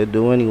do what they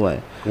do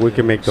anyway. We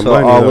can make the So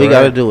money. all though, we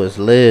gotta right? do is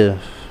live,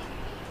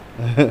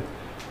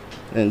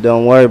 and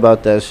don't worry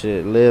about that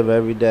shit. Live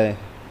every day,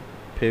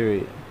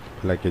 period.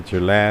 Like it's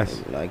your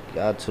last, Like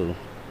got to,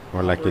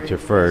 or like it's your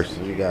first.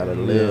 you gotta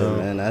live,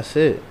 Yeah. man. That's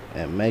it,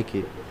 and make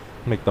it.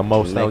 Make the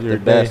most Make out of the your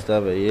day. best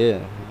of it. Yeah,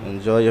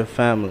 enjoy your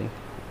family.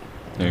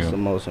 There you That's go. the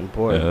most Yeah,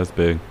 important. that's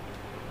big.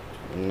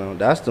 You know,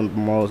 that's the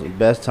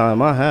best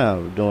time I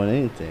have doing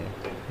anything.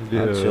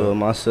 I chill with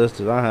my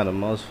sisters. I had the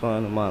most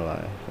fun of my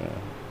life.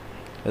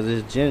 Cause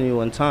it's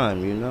genuine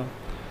time, you know.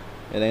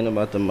 It ain't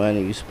about the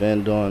money you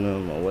spend on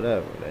them or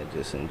whatever. They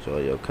just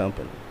enjoy your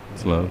company.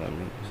 It's You know love. what I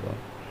mean? So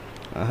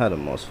I had the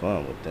most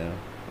fun with them.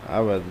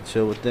 I'd rather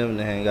chill with them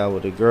than hang out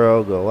with a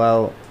girl, go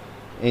out,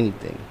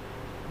 anything.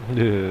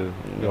 Yeah, You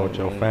go know with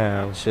your what I mean?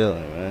 fam.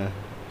 Chilling, man.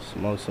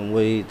 Smoke some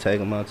weed, take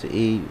them out to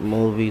eat,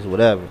 movies,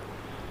 whatever.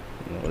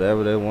 You know,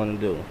 whatever they want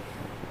to do. You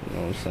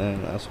know what I'm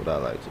saying? That's what I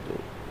like to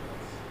do.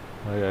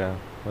 Oh, yeah.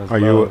 That's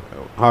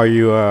How are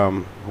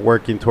you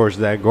working towards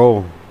that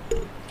goal?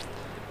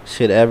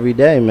 Shit every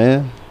day,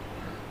 man.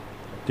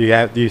 Do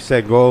you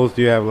set goals?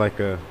 Do you have like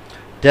a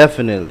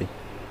Definitely.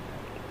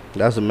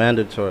 That's a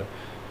mandatory.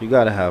 You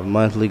gotta have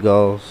monthly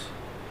goals,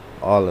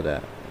 all of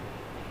that.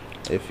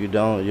 If you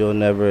don't, you'll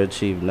never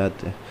achieve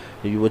nothing.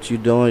 What you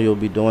doing, you'll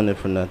be doing it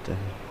for nothing.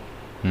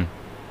 Hmm.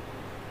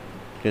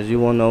 Cause you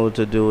won't know what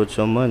to do with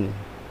your money.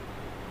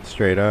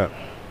 straight up?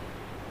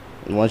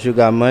 And once you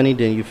got money,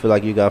 then you feel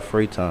like you got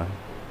free time.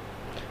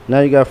 Now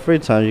you got free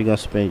time, you're gonna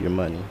spend your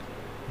money.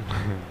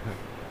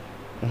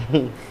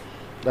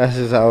 That's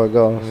just how it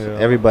goes. Yeah.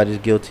 Everybody's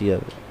guilty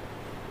of it.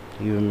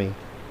 Even me.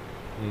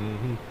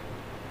 Mm-hmm.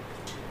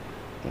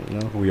 You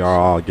know? We are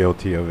all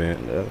guilty of it.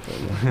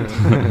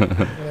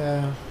 Definitely.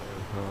 Yeah.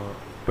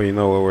 But you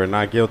know what we're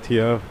not guilty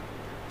of?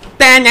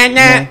 And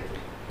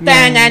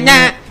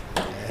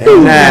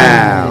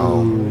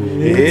now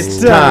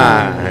it's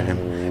time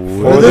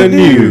for the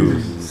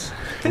news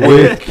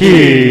with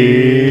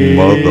King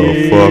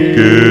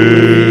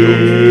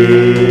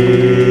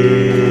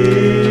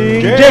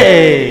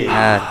J.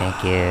 Oh,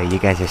 thank you. You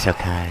guys are so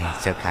kind.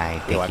 So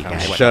kind. Thank you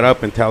guys. Shut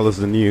up and tell us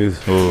the news.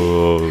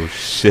 Oh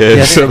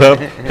shit! Shut up.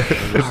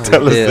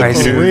 Tell us Yeah.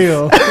 the news.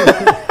 Real.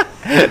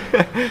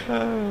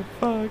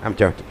 I'm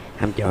joking.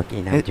 I'm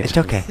joking. It's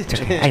okay. It's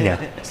okay. I know.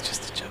 It's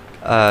just a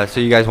joke. So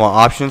you guys want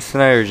options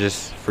tonight or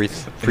just free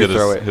Hit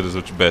throw us, it? hit us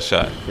with your best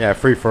shot. Yeah,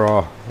 free for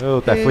all. Oh,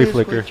 that free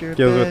flicker. Give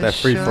us with that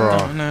free for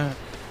all. All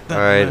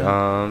right.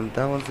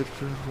 That one's a good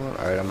one.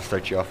 All right, I'm gonna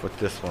start you off with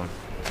this one.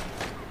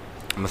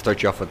 I'm gonna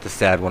start you off with the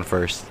sad one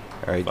first.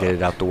 All right, get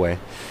it out the way.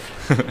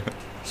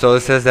 So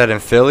it says that in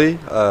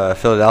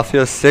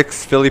Philadelphia,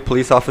 6 Philly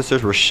police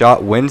officers were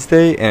shot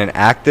Wednesday in an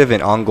active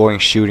and ongoing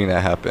shooting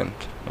that happened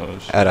Oh,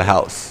 shit. at a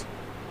house.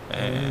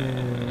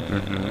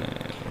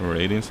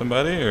 Raiding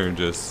somebody or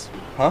just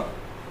Huh?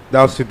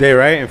 That was today,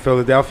 right? In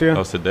Philadelphia? that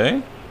was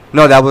today?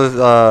 No, that was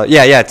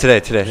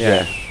today.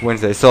 Yeah,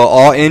 Wednesday. So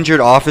all injured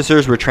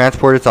officers were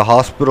transported to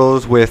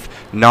hospitals with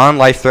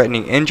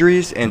non-life-threatening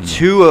injuries, and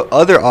 2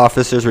 other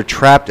officers were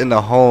trapped in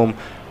the home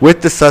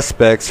with the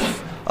suspects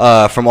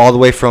from all the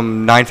way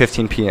from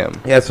 9:15 p.m.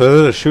 Yeah, so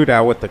there was a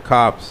shootout with the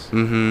cops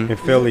Mm-hmm. in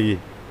Philly,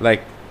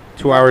 like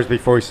 2 hours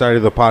before we started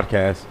the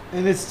podcast.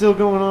 And it's still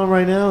going on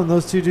right now, and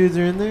those 2 dudes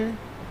are in there?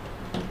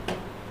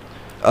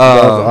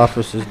 Those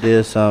officers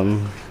did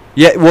something.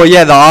 Yeah, well,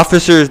 yeah, the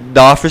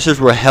officers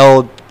were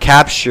held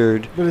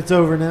captured. But it's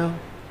over now?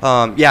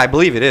 Yeah, I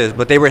believe it is,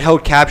 but they were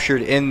held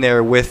captured in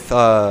there with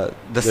the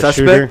suspect.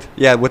 shooter?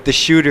 Yeah, with the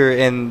shooter,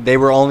 and they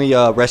were only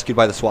rescued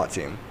by the SWAT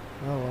team.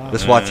 Oh, wow. The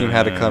SWAT team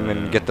had to come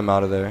and get them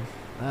out of there.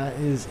 That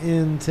is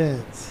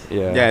intense.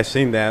 Yeah. Yeah, I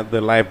seen that,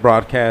 the live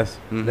broadcast.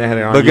 Mhm. They had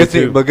it on But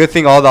YouTube. good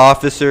thing all the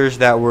officers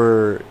that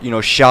were,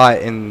 shot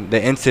in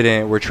the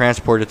incident were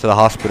transported to the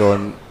hospital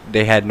and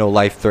they had no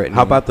life threatening.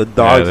 How about the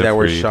dogs they're that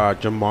were free. shot,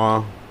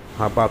 Jamal?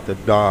 How about the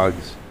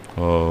dogs?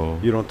 Oh.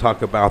 You don't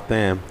talk about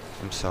them.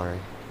 I'm sorry.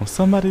 Well,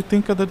 somebody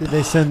think of the. Did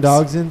they send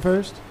dogs in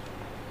first?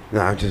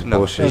 No, I'm just No,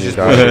 bullshitting. just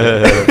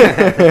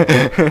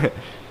dog.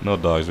 No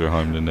dogs were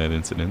harmed in that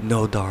incident.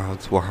 No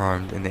dogs were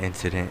harmed in the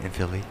incident in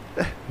Philly.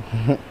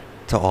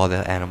 To all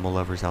the animal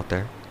lovers out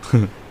there.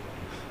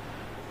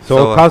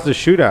 So what caused the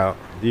shootout?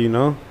 Do you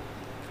know?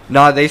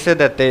 No, they said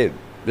that they're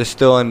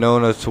still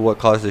unknown as to what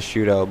caused the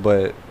shootout,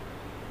 but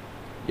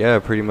yeah,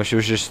 pretty much it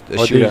was just a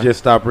Or did you shootout. just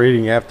stop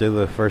reading after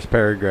the first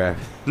paragraph?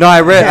 No,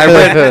 I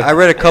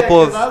read a couple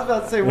I of. was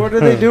about to say, what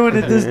are they doing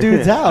at this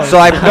dude's house? So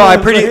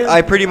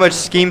I pretty much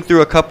skimmed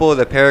through a couple of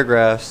the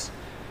paragraphs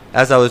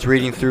as I was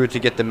reading through to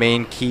get the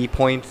main key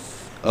points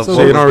of So what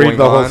So you was don't read going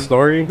the whole on.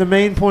 story? The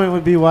main point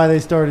would be why they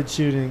started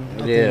shooting.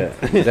 I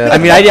think. I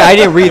mean, I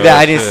didn't read that.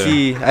 Oh, I didn't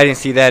shit.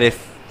 see that.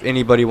 If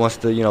anybody wants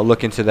to,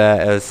 look into that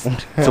as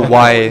to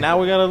why Now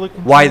we gotta look.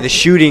 why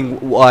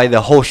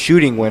the whole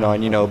shooting went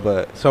on,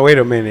 but So wait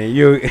a minute.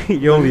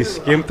 You only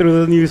skim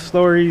through the news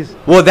stories?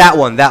 well, that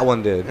one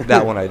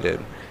I did.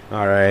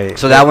 All right.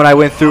 So that one I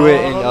went through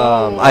it,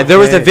 and there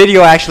was a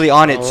video actually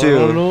on it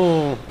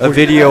too. A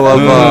video of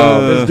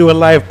Let's do a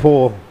live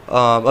poll.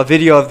 a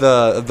video of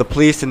the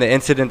police and the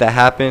incident that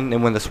happened,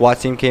 and when the SWAT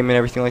team came in,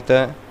 everything like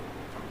that.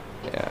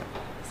 Yeah.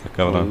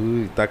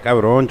 Uy, está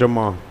cabrón,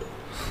 Jamal.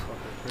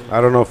 I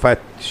don't know if I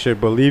should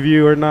believe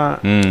you or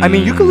not. I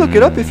mean, you can look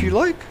it up if you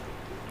like.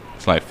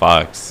 It's like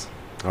Fox.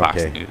 Fox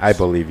Okay, News. I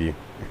believe you.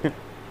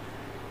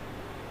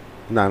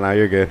 No,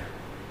 you're good.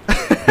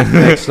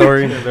 Next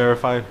story.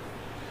 Verified.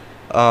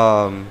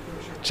 Um,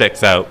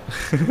 Checks out.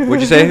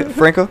 what'd you say,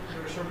 Franco?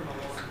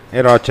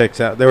 It all checks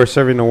out. They were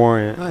serving the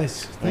warrant.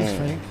 Nice. Thanks,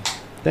 Frank.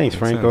 Thanks,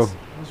 Franco. sense.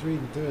 I was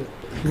reading through it.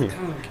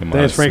 Come on,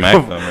 Thanks, smack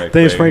Franco. them right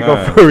Thanks, quick, Franco,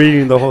 huh? for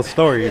reading the whole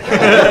story.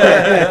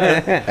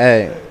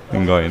 Hey,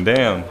 I'm going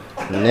down.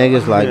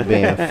 niggas like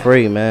being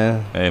free,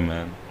 man. Hey,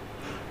 man.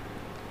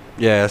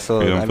 Yeah, so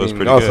Freedom I feels mean,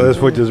 pretty Oh, so this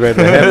fool just read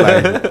the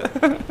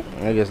headline.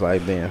 Niggas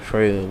like being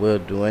free. We'll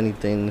do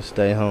anything to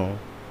stay home.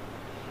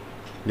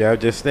 Yeah,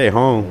 just stay You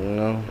home.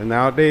 know? And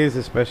nowadays,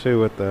 especially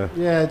with the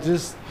Yeah,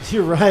 just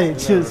you're right.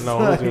 Just know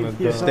who's like, gonna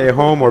do yeah. it. stay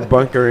home or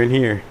bunker in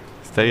here.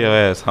 Stay your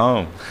ass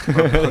home.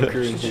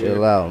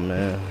 Chill out,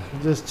 man.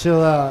 Just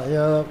chill out.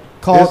 Yeah.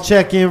 Call,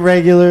 check in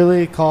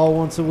regularly. Call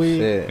once a week.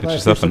 Shit. Get like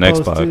yourself you're an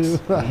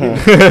supposed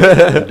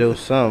Xbox. to. Do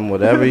something,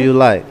 whatever you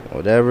like.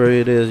 Whatever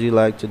it is you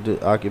like to do,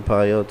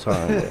 occupy your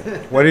time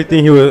with. What do you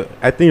think he was?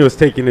 I think he was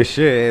taking the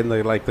shit, and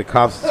the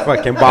cops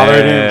fucking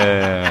bothered him.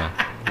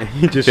 Yeah. And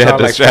he just She had shot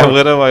to like strap four-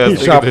 with him while he I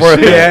was shot taking the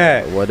for shit.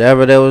 yeah.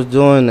 Whatever they was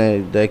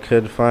doing, they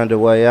could find a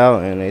way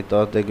out, and they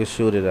thought they could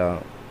shoot it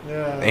out.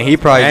 Yeah. and he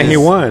probably And just,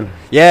 he won.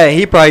 Yeah,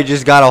 he probably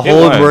just got a He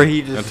hold won where he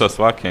until just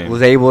SWAT came.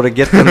 was able to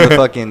get them to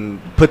fucking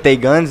put their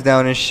guns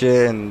down and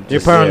shit. And You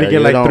just, probably only get you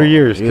like don't- 3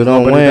 years. You 'cause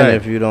don't nobody win died.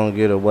 if you don't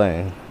get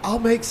away. I'll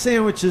make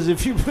sandwiches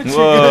if you put your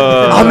Whoa.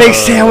 gun I'll make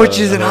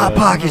sandwiches in hot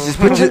pockets. Just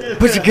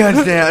put your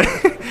guns down.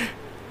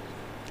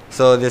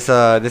 So this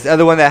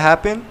other one that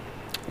happened,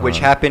 which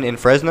happened in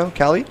Fresno,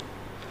 Cali.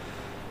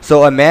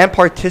 So a man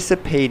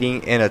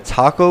participating in a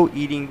taco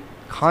eating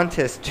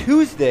contest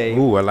Tuesday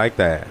Ooh, I like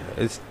that.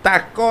 It's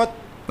taco.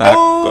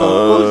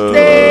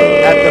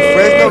 Tuesday at the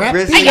Fresno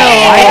Grizzlies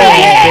minor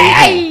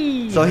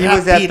league baseball. So he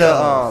was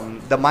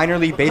at the minor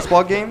league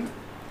baseball game.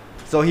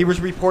 So he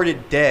was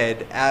reported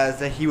dead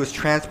as he was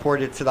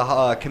transported to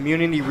the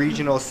Community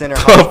Regional Center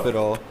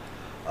Hospital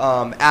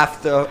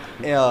after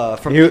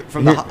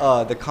from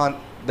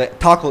the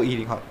taco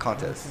eating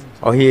contest.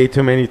 Oh, he ate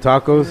too many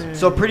tacos.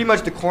 So pretty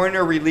much the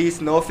coroner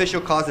released no official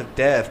cause of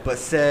death, but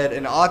said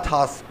an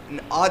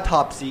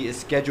autopsy is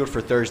scheduled for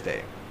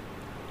Thursday.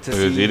 To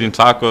He was see- eating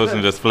tacos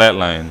and just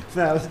flatlined.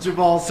 That was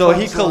Jamal's So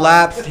he punchline.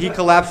 collapsed. He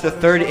collapsed the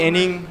third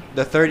inning.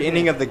 The third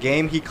inning of the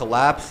game, he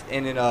collapsed,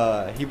 and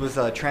he was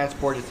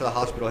transported to the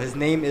hospital. His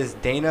name is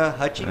Dana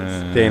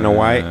Hutchings. Dana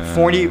White.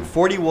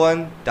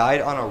 41,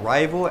 died on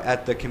arrival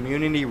at the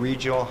Community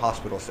Regional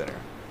Hospital Center.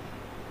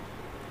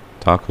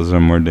 Tacos are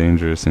more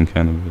dangerous than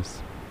cannabis.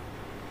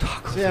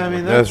 Yeah, I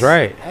mean That's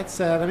right. That's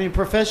sad. I mean,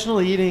 professional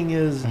eating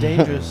is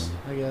dangerous,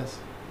 I guess,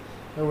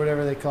 or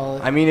whatever they call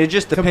it. I mean, it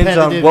just depends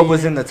on Competitive what was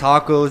eating. in the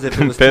tacos. If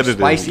it was too Competitive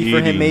spicy for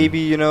him, eating. maybe,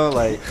 you know,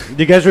 like Do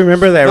you guys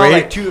remember that no, rape?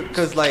 like too,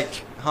 cause like,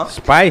 huh?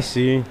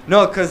 Spicy.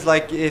 No, cause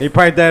like He if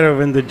probably died of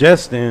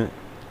indigestion.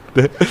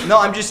 no,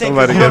 I'm just saying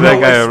 'cause Somebody you don't give know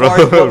that guy as a far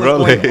as what was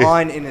Rollie. going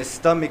on in his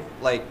stomach.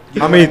 Like, you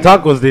How know many what I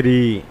mean? tacos did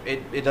he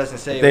eat? It doesn't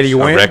say. Did he A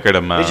win? record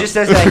amount. It just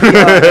says that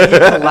he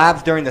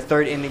collapsed during the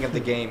third inning of the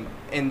game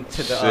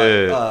into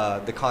Shit.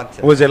 the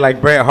contest. Was it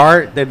like Bret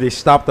Hart? Did they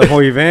stop the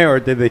whole event or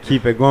did they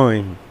keep it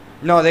going?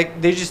 No,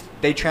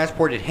 they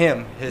transported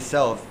him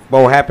himself.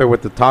 What happened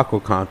with the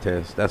taco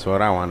contest? That's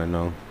what I want to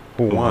know.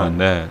 Who Who won won?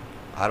 that?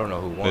 I don't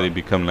know who Did he won.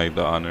 become like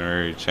the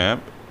honorary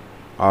champ?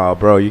 Oh,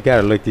 bro, you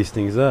gotta look these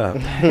things up.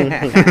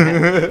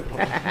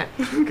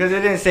 Because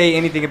it didn't say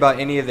anything about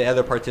any of the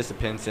other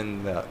participants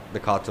in the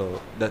taco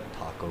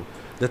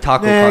Next.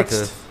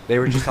 contest. They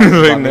were just talking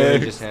about mainly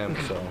Next. just him.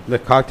 So The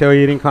cocktail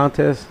eating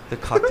contest. the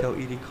cocktail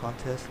eating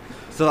contest.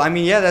 So I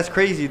mean, yeah, that's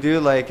crazy,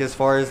 dude. Like as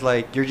far as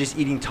like you're just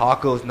eating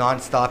tacos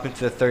nonstop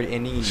into the third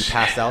inning and you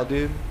pass out,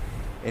 dude,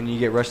 and you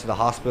get rushed to the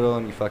hospital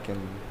and you end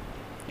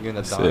up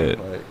That's dying. it.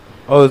 Like,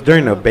 Oh, it was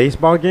during a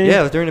baseball game?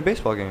 yeah, it was during a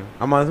baseball game.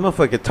 I'm on this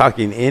motherfucker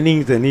talking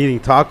innings and eating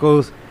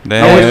tacos.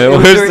 Damn, it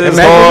was where's during- this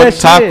imagine whole that shit.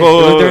 It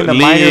taco was during the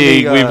minor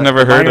league league. we've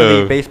never the heard minor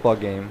league of? baseball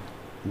game.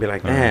 Be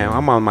like, damn,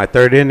 I'm on my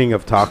third inning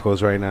of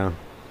tacos right now.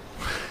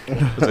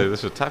 Was it,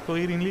 this a taco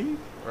eating league?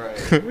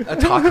 Right. A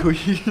taco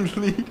eating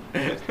league.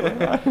 Man,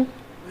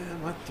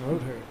 my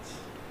throat hurts.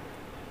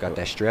 Got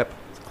that strep.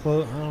 It's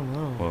close. I don't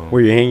know. Whoa.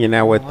 Were you hanging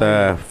out with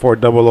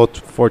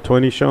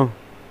 400 show?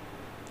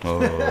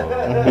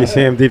 Oh. You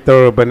see him deep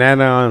throw a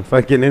banana on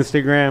fucking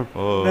Instagram?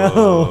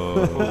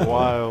 Oh.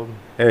 Wild.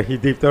 He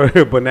deep threw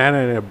a banana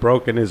and it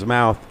broke in his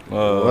mouth.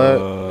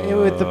 Yeah,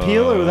 with the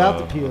peel or without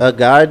the peel? A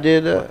guy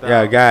did that?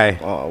 Yeah, guy.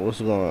 Oh, what's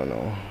going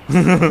on?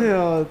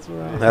 Yeah, that's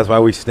right. That's why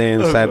we stay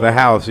inside the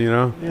house, you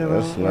know? You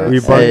That's know, not. We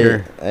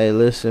bunker. Hey,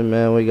 listen,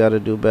 man, we got to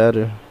do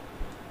better.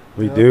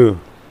 We Yeah. do.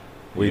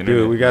 The We do.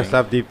 internet We gotta thing.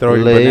 stop deep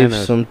throwing Leave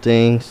bananas. some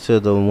things to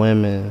the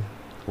women.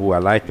 Ooh, I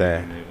like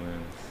that. Internet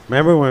wins.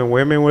 Remember when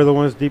women were the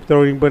ones deep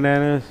throwing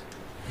bananas?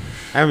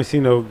 I haven't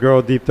seen no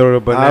girl deep throw a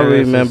banana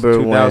remember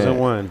since when-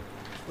 2001.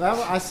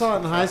 I saw it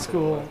in high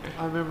school.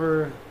 I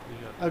remember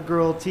a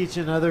girl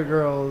teaching other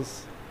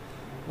girls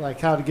like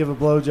how to give a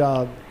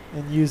blowjob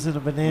and using a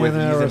banana With or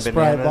a using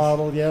Sprite bananas?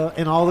 bottle. Yeah,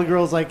 and all the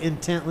girls like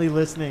intently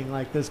listening,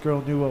 like this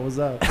girl knew what was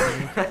up. You know?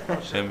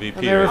 MVP.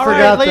 I never right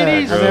forgot there. that.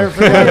 ladies. I never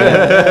forgot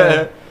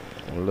that.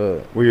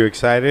 Look. Were you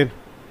excited?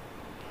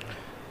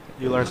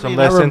 You learned I some mean,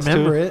 I lessons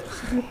remember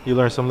too. it. You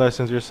learned some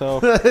lessons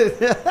yourself.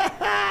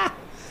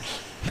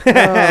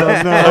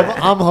 no,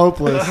 I'm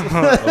hopeless.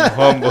 I'm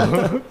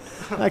humble.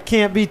 I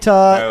can't be All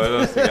taught. right, what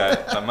else you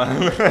got?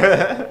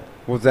 Tamal.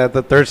 Was that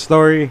the third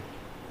story?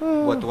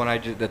 What, the one I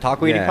just, the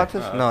taco eating Yeah.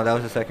 contest? No, that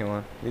was the second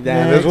one.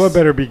 Yeah, this one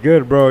better be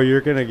good, bro.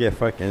 You're gonna get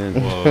fucking.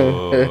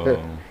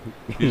 Whoa.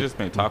 You just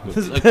made tacos.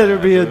 This look better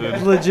bad, be a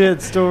dude.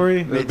 legit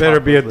story. This better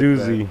be a Tacos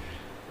look doozy.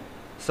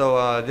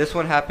 So this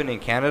one happened in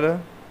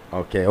Canada.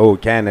 Okay. Oh,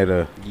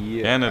 Canada.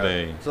 Yeah.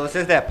 Canada. So it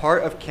says that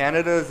part of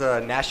Canada's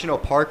national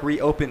park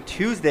reopened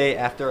Tuesday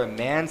after a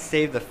man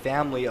saved the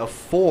family of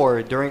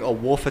 4 during a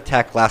wolf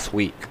attack last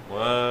week.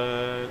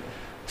 What?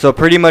 So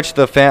pretty much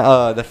the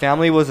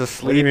family was What do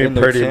asleep you mean, in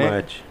their pretty tent.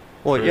 much?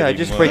 Well, yeah, Pretty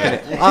just much. breaking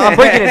it. I'm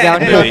breaking it down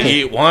They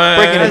here. eat one.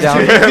 Breaking it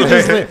down. You could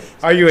just li-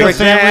 Are you the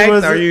exact? family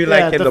was, Are you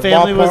like in the the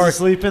family was ballpark?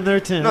 asleep in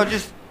their tent. No,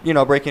 just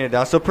breaking it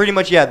down. So pretty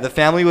much, yeah, the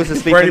family was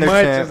asleep Pretty in their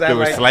much, tent. is that They were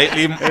like-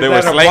 slightly, that they were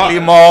a slightly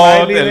bo- mauled,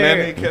 slightly and there?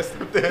 then he kissed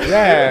them there.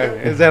 Yeah.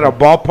 Is that a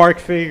ballpark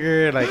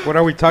figure? Like, what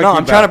are we talking No, about?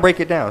 I'm trying to break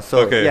it down. So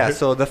Okay. yeah,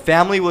 so the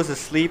family was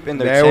asleep in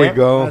their There tent. we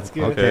go. That's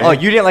good. Okay. Oh,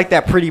 you didn't like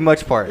that pretty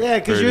much part. Yeah,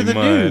 because you're the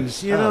Pretty much.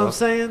 news. You know what Oh. I'm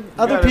saying?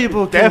 Other gotta be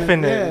people can.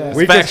 definite. Yeah.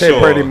 We can say Factual.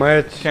 pretty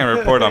much. Can't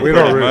report on We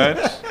pretty don't really-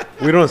 much.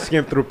 We don't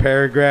skim through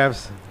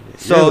paragraphs.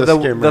 So You're the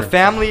skimmer.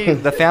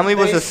 family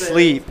was They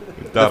asleep.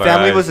 The Dot our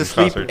family I's was and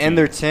asleep cross our in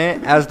their T's.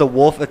 tent as the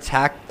wolf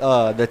attacked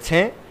the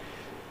tent.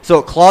 So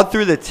it clawed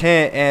through the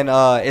tent and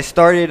it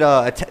started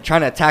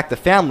trying to attack the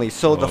family.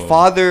 So the Whoa.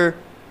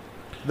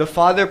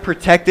 father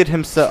protected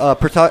himself,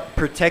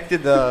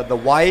 protected the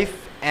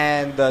wife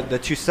and the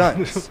 2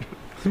 sons.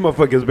 This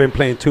motherfucker's been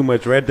playing too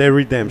much Red Dead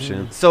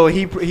Redemption. So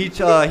he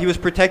was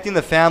protecting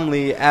the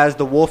family as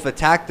the wolf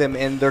attacked them,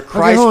 and their Okay,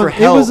 cries hold for on.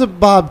 help. It was a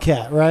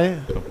bobcat, right?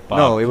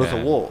 No, it was a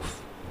Bobcat.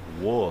 wolf.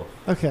 Wolf.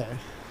 Okay.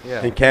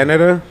 Yeah. In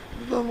Canada?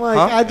 I'm like,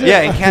 Huh? I just,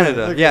 Yeah, in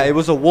Canada. Okay. Yeah, it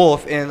was a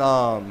wolf, and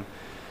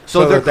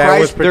so their the dad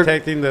was cries, their-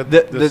 protecting the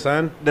the-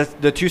 son?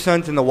 the 2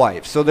 sons and the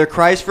wife. So their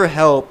cries for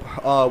help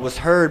was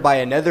heard by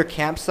another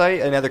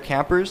campsite, another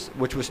campers,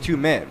 which was 2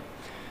 men.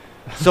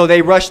 So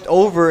they rushed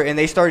over and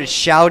they started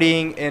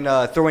shouting and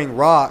throwing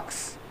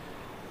rocks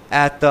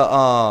at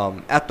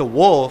the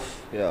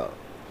wolf. Yeah.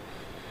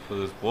 So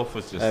this wolf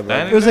was just Hey, bro.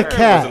 standing It was a there, or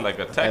cat. Was it like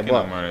attacking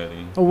Hey, him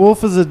already? A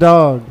wolf is a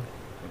dog.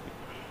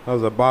 That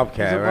was a It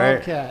bobcat, was a right?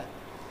 bobcat.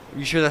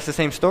 You sure that's the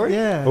same story?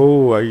 Yeah.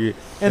 Oh, are you?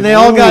 And they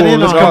all got Ooh,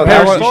 in let's on go. it.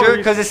 That You was- sure?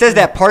 Because it says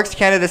that Parks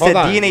Canada said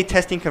Hold on. DNA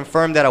testing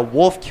confirmed that a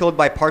wolf killed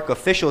by park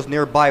officials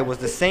nearby was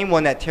the same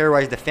one that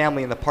terrorized the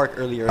family in the park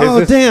earlier. Oh,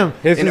 His is- damn.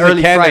 His In is early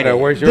in Canada. Friday.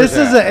 Where's yours This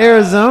is at? an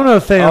Arizona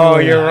family. Oh,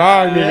 you're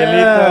wrong,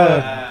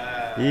 Yeah.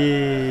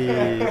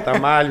 Miguelito.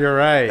 Tamal, you're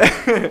right.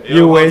 Yo,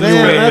 You win, what's you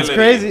Man, win. that's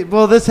crazy.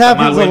 Well, this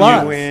happens a win, you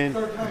lot. You win.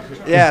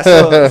 Yeah,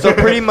 so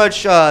pretty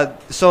much,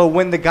 so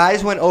when the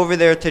guys went over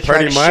there to try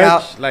Pretty to much,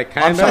 shout, like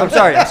I'm kind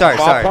sorry, of.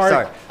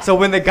 sorry. So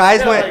when the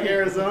guys went,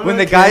 Arizona, when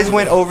the guys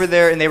went over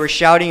there and they were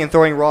shouting and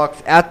throwing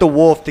rocks at the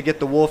wolf to get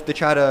the wolf to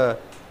try to,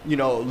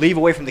 leave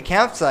away from the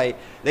campsite,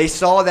 they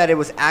saw that it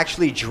was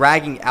actually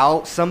dragging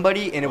out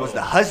somebody, and it was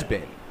the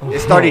husband. It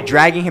started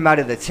dragging him out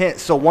of the tent.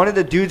 So one of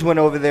the dudes went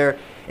over there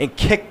and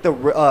kicked the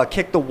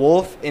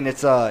wolf on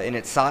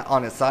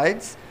its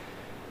sides.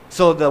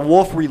 So the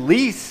wolf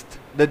released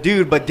the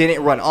dude, but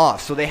didn't run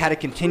off. So they had to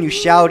continue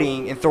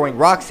shouting and throwing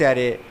rocks at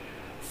it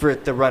for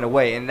it to run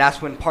away. And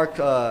that's when park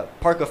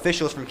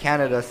officials from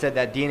Canada said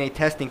that DNA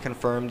testing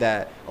confirmed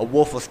that a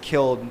wolf was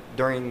killed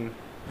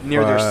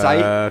near their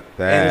site. Fuck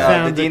And that.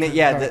 Found the the DNA,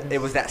 yeah, carcass.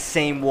 it was that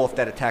same wolf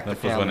that attacked That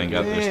the was when they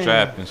family. got the Damn.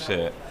 strap and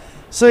shit.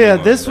 So yeah,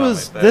 Going this down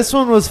was like that. this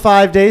one was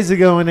 5 days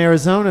ago in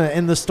Arizona,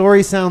 and the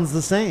story sounds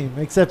the same,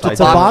 except it's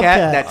a Bobcat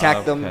that bobcat.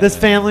 attacked them. Bobcat. This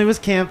family was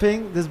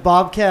camping. This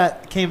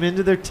bobcat came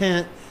into their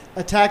tent,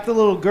 attacked the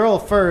little girl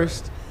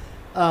first,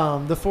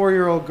 the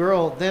 4-year-old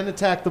girl, then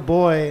attacked the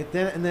boy,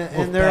 and they're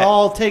Wolfpack.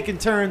 all taking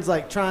turns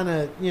like trying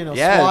to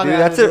Yeah, swat dude, at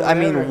that's it or I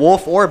mean, whatever.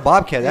 wolf or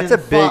bobcat. That's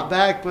And a big. fought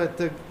back, but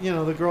the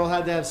girl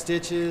had to have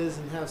stitches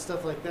and have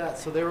stuff like that,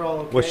 so they were all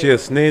okay. Was she a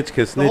snitch?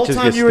 Because The whole snitches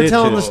time get you were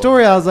telling the stitches.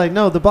 story, I was like,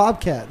 no, the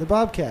bobcat,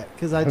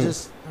 because I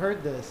just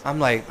heard this. I'm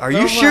like, are So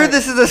you I'm sure like,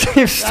 this is the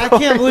same story? I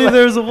can't believe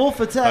there was a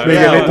wolf attack.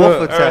 Yeah, Arizona,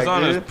 wolf attack,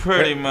 Arizona's dude.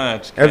 pretty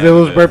much. If it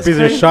was Canada. burpees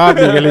and shot,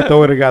 Miguelito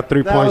would have got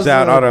 3 That points was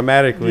out a-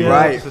 automatically. Yeah.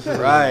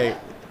 Right.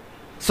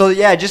 So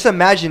yeah, just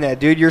imagine that,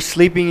 dude. You're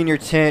sleeping in your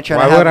tent,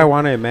 Why would I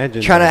want to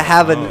imagine trying to that?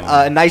 have Oh.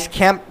 a nice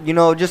camp,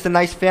 just a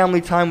nice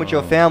family time with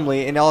your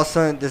family, and all of a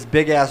sudden this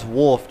big ass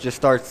wolf just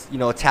starts,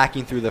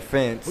 attacking through the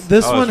fence.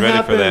 This I was one ready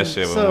happened. for that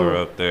shit when so we were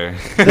up there.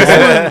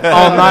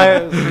 All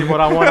night. When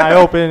I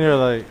open, you're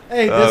like,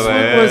 Hey, Oh, this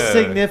one was man.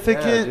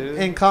 significant Yeah, dude.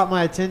 and caught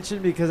my attention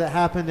because it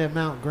happened at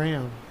Mount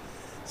Graham.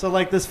 So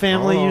like this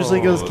family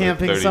usually goes Oh,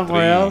 camping 33.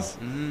 somewhere else,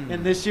 Mm.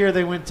 and this year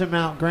they went to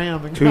Mount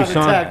Graham and Tucson.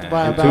 got attacked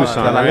by a In bobcat.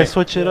 Tucson, like, right? let's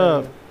switch it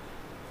up.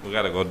 We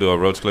gotta go do a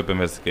roach clip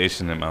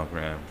investigation in Mount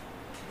Graham.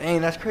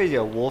 Dang, that's crazy.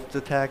 A wolf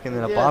attack and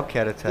then a Yeah,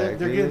 bobcat They're, attack.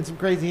 they're dude. getting some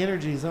crazy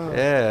energies, huh?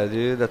 Yeah,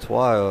 dude, that's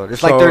wild.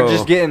 It's like they're So-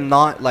 just getting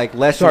not like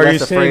less So and are you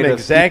less saying afraid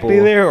exactly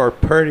of people. there or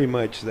pretty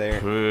much there?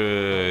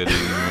 Pretty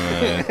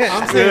much.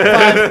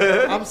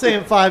 I'm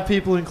saying 5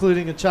 people,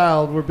 including a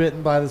child, were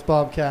bitten by this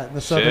bobcat in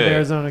the southern Shit.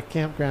 Arizona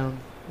campground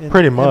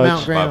Pretty in much.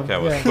 Mount Graham.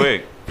 Bobcat was yeah.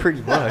 quick.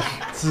 Pretty much.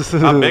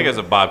 How big is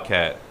a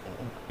bobcat?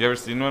 You ever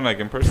seen one like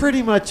in person?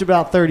 Pretty much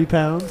about 30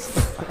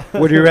 pounds.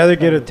 Would you rather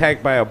get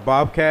attacked by a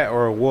bobcat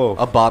or a wolf?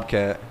 A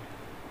bobcat.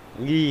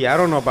 Yeah, I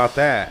don't know about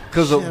that.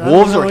 Because Shit, I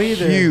wolves don't are know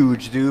either.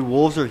 huge, dude.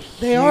 Wolves are huge.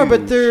 They are,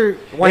 but they're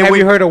When have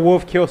you heard a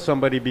wolf kill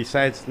somebody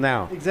besides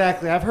now?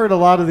 exactly. I've heard a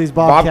lot of these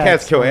bobcats.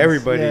 Bobcats kill ones.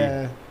 everybody.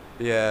 Yeah.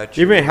 Yeah.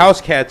 True. Even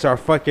house cats are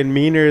fucking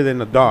meaner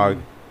than a dog,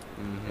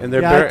 and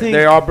they're Yeah, I bred-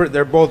 think-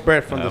 they're both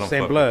bred from Yeah, I the don't same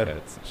fuck with blood.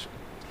 cats and shit.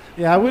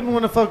 Yeah, I wouldn't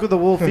want to fuck with a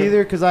wolf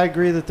either because I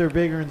agree that they're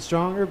bigger and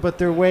stronger, but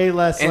they're way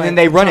less. And like, then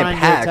they run in trying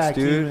to packs, attack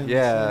dude. humans.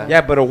 Yeah.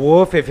 Yeah, but a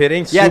wolf, if it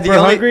ain't Yeah, the super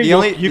only- hungry, the you,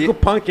 only- you the-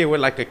 could punk it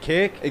with like a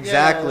kick,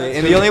 Exactly. that's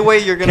And the only way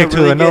you're gonna Kick to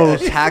really the get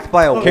nose. attacked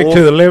by a kick wolf,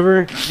 to the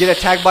liver. get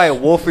attacked by a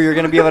wolf, or you're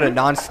gonna be able to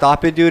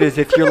non-stop it, dude, is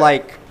if you're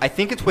like, I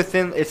think it's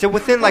within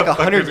like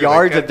 100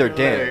 yards of their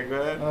den.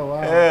 Oh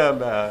wow. Hell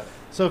nah.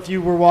 So if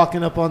you were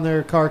walking up on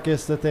their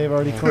carcass that they've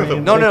already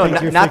claimed, No, they no, think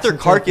no, you're not their fixing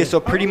to carcass. take So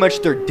it. pretty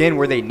much their den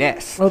where they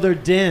nest. Oh, their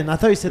den. I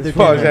thought you said their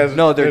Fuck, den. that's-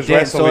 No, their there's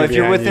den. So wrestling if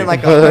you're behind within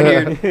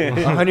you.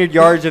 like 100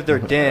 yards of their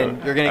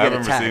den, you're gonna I get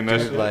remember attacked, seeing that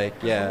dude. shit. Like,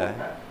 yeah.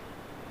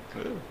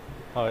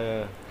 Oh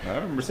yeah. I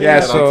remember seeing Yeah,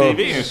 that so- on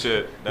TV and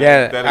shit. That,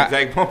 yeah, that I-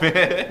 exact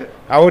moment.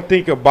 I would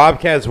think a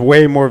bobcat's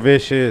way more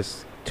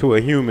vicious to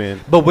a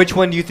human. But which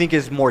one do you think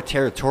is more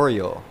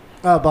territorial?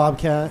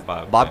 Bobcat.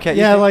 Bobcat?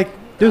 you Yeah, think? like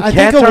Dude, I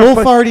cats think a are wolf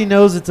fuck- already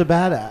knows it's a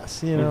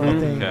badass. You know, I Mhm.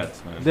 think.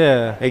 Cats, man.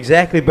 Yeah.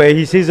 Exactly, but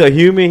he sees a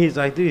human, he's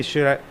like, dude,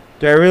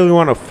 do I really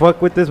want to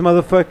fuck with this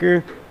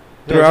motherfucker?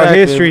 Throughout exactly.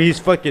 history, he's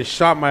fucking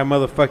shot my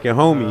motherfucking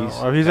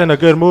homies. Or if he's in a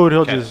good mood,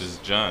 he'll Cat just.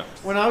 just jumps.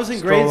 When I was in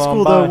Stroll grade on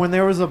school, by. though, when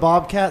there was a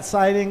bobcat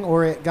sighting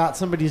or it got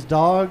somebody's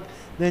dog,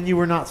 then you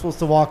were not supposed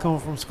to walk home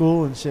from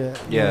school and shit.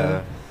 you Yeah.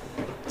 know,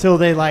 till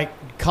they like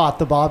caught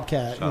the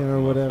bobcat, Shot you know, the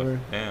or whatever.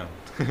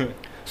 motherfucker. Damn.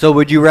 So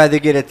would you rather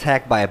get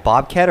attacked by a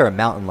bobcat or a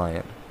mountain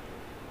lion?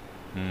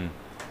 Mm.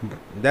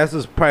 That's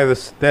just probably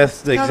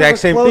that's the Kind of exact a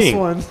same close thing.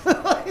 one.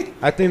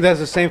 I think that's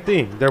the same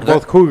thing. They're Okay.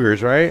 both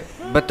cougars, right?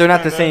 But they're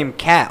not the same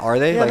cat, are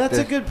they? Yeah, Like that's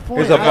a the- good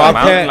point. Is a I- bobcat-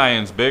 Mountain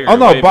lion's bigger. Oh,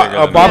 no, way bigger a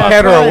than bobcat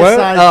that. or a probably what?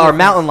 size or difference.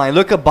 mountain lion.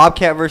 Look up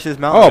bobcat versus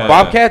mountain Oh, lion.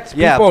 bobcats?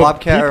 Yeah, People,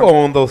 bobcat or- people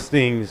own those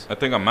things. I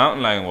think a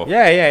mountain lion will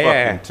Yeah, yeah, fucking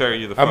yeah. tear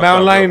you the A fuck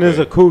mountain up lion real is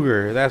a quick.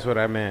 cougar. That's what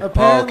I meant.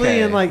 Apparently,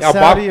 Okay. in like Yeah,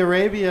 Saudi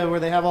Arabia, where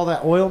they have all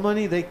that oil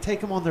money, they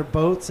take them on their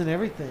boats and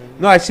everything.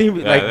 No, I see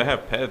Yeah, like they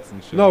have pets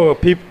and shit. no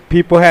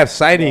people have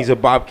sightings of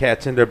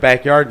bobcats in their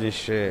backyards and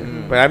shit.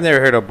 Mm. But I've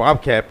never heard a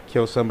bobcat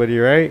kill somebody,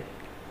 right?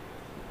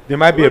 There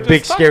might be We a were big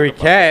just talking scary about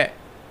cat.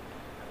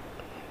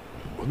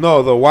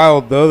 No, the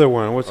other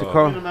one. What's it Oh. And a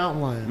called?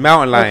 mountain lion.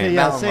 Mountain lion. Okay,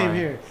 yeah, Mountain same lion.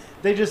 here.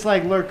 They just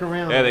like lurk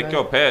around. Yeah, they right?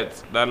 kill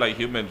pets, not like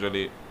humans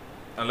really.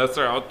 Unless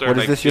they're out there What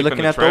is like this you're keeping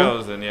looking the at, though?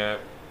 trails, and yeah,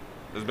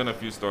 there's been a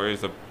few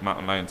stories of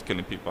mountain lions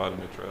killing people out in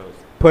the trails.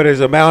 But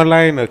is a mountain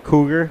lion a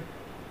cougar?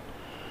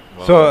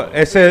 Well, So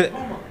it said,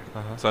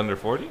 it's under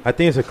 40. I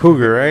think it's a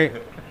cougar, right?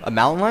 A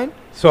mountain lion?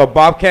 So a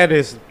bobcat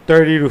is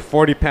 30 to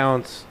 40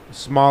 pounds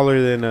smaller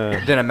than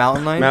a Then a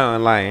mountain lion?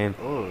 mountain lion.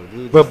 Oh,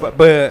 dude.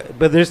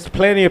 But there's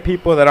plenty of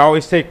people that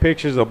always take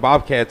pictures of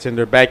bobcats in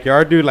their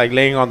backyard, dude, like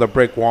laying on the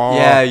brick wall.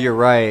 Yeah, you're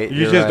right.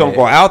 You you're just don't right.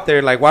 go out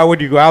there. Like, why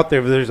would you go out there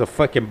if there's a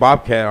fucking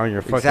bobcat on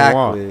your fucking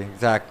wall?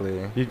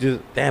 Exactly. You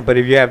just damn. But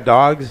if you have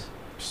dogs,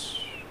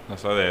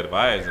 That's why they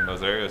advise in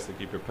those areas to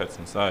keep your pets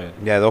inside.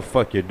 yeah, they'll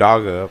fuck your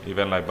dog up.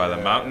 Even like by the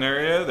mountain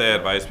area, they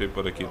advise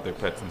people to keep their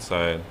pets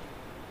inside.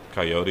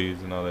 Coyotes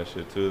and all that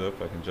shit too. They'll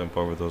fucking jump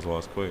over those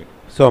walls quick.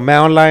 So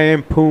mountain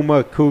lion,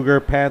 puma,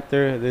 cougar,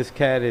 panther. This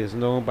cat is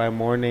known by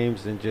more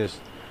names than just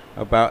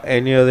about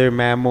any other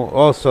mammal.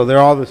 Oh, so they're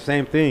all the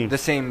same thing. The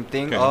same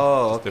thing? Okay,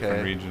 Oh, just okay.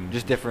 different regions.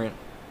 Just different.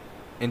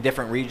 In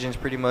different regions,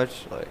 pretty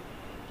much. Like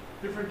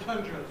Different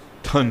tundras.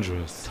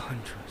 Tundras.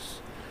 tundras.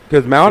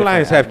 Because mountain Different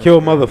lions have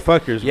killed atmosphere.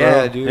 motherfuckers, Yeah,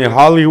 bro. dude. In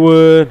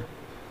Hollywood.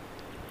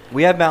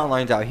 We have mountain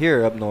lions out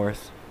here up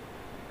north.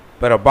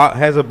 But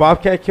has a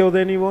bobcat killed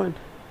anyone?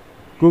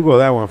 Google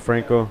that one,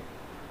 Franco.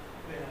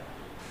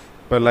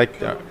 But like,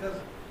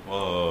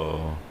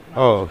 Whoa.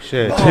 oh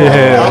shit.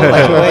 Yeah. I'm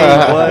like,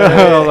 wait, what?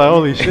 I was like,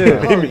 holy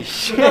shit. Holy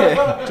shit.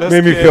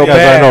 Made me feel You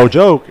guys are no bad.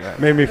 joke.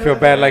 Made me feel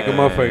bad like a Damn.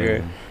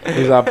 motherfucker.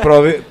 He's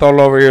like,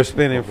 all over here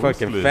spinning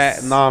fucking Ruthless.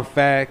 fat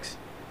non-facts.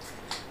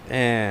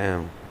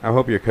 Damn. I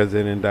hope your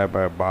cousin didn't die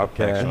by a Facts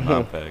bobcat. or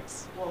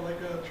non-facts. Well, like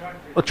a tractor.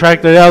 A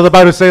tractor. Yeah, I was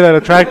about to say that.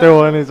 A tractor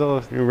one is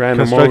a You ran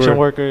him construction over.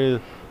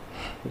 worker.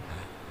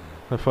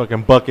 A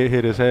fucking bucket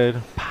hit his head.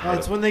 Oh,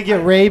 it's when they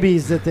get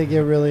rabies that they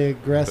get really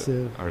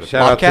aggressive. Or the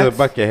Shout out to the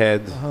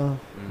Bobcats? bucketheads. Uh-huh.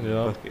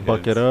 Yeah, Bucket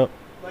bucket heads. up.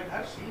 Like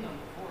I've seen them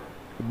before.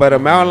 But a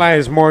mountain lion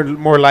is more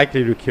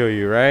likely to kill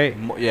you, right?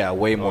 Yeah,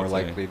 way more Okay.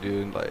 likely,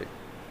 dude. Like,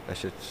 that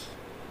shit's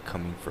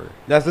coming for.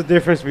 That's the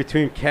difference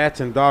between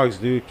cats and dogs,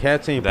 dude.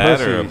 Cats ain't That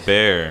pussies. or a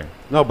bear.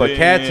 No, but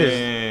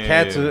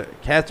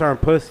cats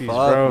aren't pussies,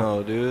 Fuck bro.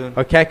 no, dude.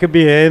 A cat could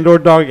be an indoor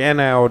dog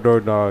and an outdoor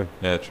dog.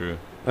 Yeah, true.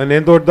 An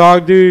indoor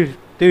dog, dude,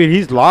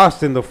 he's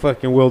lost in the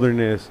fucking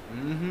wilderness.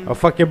 Mm-hmm. A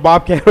fucking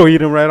bobcat will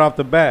eat him right off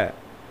the bat.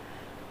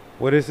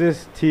 What is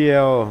this?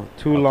 TL,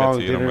 too long,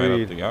 Bobcats eat 'em didn't right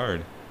read. up the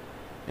yard.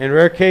 In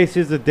rare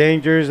cases, the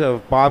dangers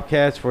of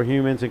bobcats for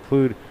humans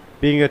include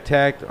being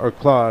attacked or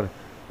clawed.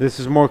 This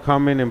is more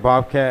common in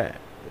bobcat,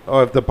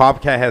 or if the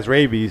bobcat has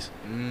rabies,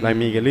 like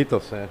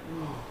Miguelito said.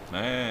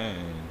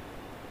 Man.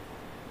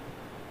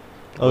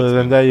 Other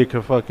than that, you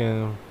could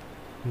fucking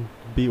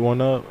beat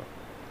one up.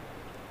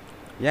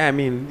 Yeah, I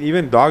mean,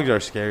 even dogs are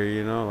scary,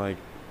 you know. Like,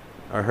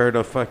 I heard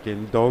of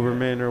fucking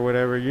Doberman or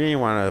whatever. You ain't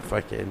want to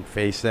fucking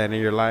face that in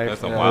your life.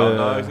 That's some wild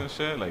dogs and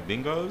shit, like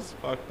dingoes.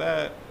 Fuck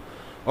that.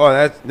 Oh,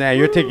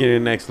 you're taking it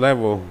next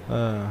level.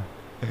 A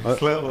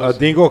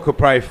dingo could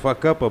probably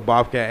fuck up a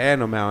bobcat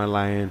and a mountain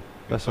lion.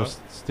 That's some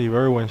Steve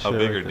Irwin shit. How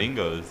big are right there.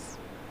 dingoes?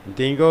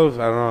 Dingoes?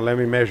 I don't know. Let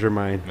me measure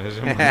mine.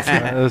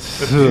 Have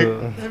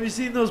you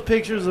seen those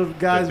pictures of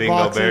guys dingo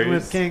boxing berries?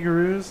 with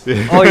kangaroos?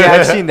 Oh yeah,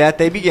 I've seen that.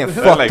 They be getting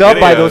They're fucked like up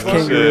by videos those and shit.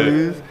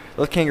 kangaroos.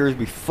 Those kangaroos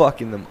be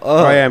fucking them up.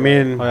 Oh, yeah, I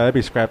mean, Oh, yeah, they'd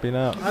be scrapping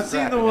out. I've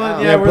seen the Scrapping one,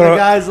 out. yeah, Yeah, where bro. the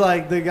guy's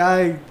like, the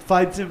guy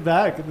fights him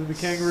back, and then the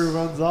kangaroo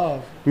runs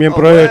off. me and Oh,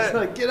 Proya, what?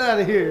 Like, get out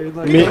of here! And,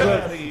 like, Me- goes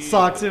up,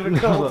 socks him a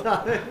couple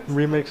times.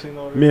 Remixing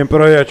all me and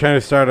Proya are trying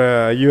to start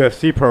a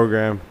UFC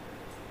program.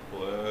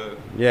 What?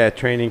 Yeah,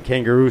 training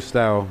kangaroo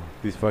style.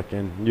 These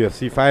fucking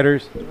UFC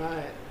fighters.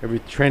 Right. If we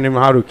train them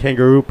how to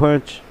kangaroo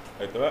punch,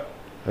 Like that?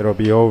 it'll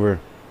be over.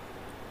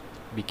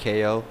 Be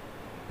KO.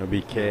 It'll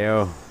be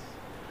KO.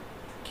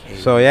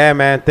 So yeah,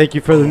 man. Thank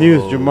you for the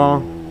news,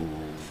 Jamal.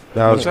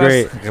 That was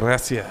great.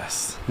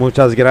 Gracias.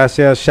 Muchas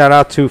gracias. Shout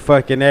out to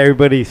fucking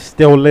everybody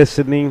still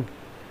listening.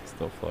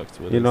 Still fucks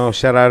with You us. know,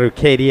 shout out to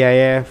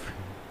KDIF.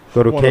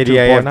 Go to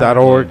 102.9.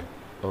 KDIF.org.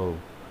 Oh.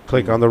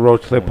 Click on the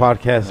Roach Clip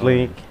Podcast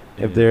link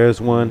if there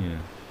is one. Yeah.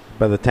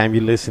 By the time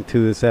you listen to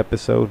this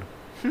episode,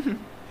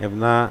 if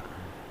not,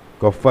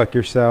 go fuck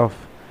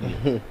yourself.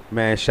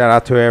 Man, shout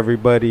out to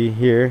everybody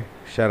here.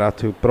 Shout out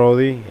to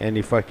Brody.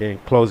 Any fucking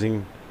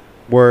closing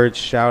words,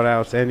 shout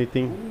outs,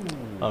 anything?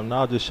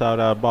 Now just shout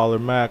out Baller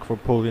Mac for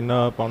pulling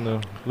up on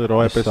the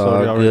little It's episode.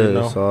 all You already good.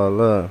 know. It's all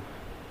love.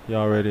 You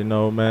already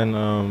know, man.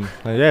 And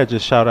yeah,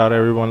 just shout out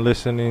everyone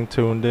listening,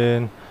 tuned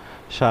in.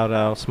 Shout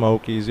out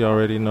Smokies. You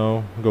already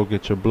know. Go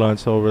get your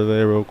blunts over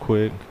there real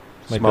quick.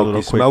 Make a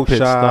little Smokey quick Smoke pit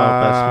stop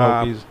at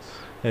Shop.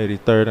 Smokies,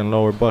 83rd and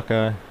Lower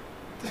Buckeye.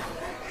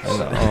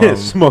 And,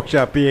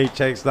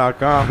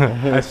 SmokeShopPHX.com.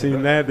 I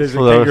seen that. There's a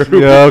so kangaroo.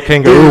 Yo,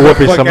 kangaroo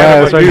whooping Fuck some out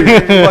ass of my dude.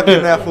 right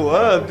Fucking that fool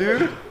up,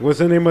 dude. What's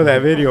the name of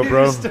that video, He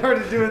bro?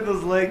 started doing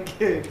those leg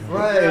kicks.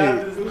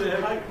 Right.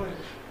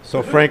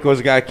 So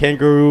Franco's got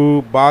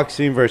kangaroo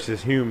boxing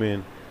versus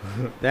human.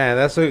 Damn,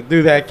 that's a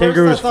dude. That First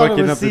kangaroo's I thought it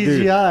fucking was up the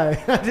dude. CGI.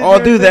 I didn't Oh,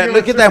 even dude, think that it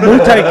look was at that real.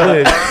 Muay Thai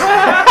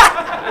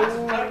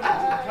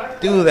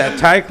clinch. Dude, that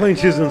Thai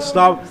clinch isn't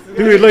stop.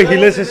 Dude, look, he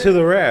listens to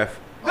the ref.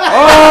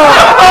 Oh!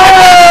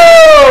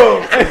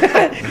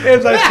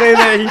 As I say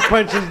that, he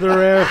punches the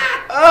ref.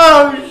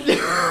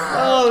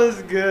 Oh,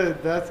 that's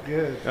good. That's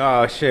good.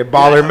 Oh shit,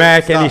 Baller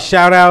Mac. Any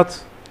shout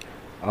outs?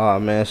 Oh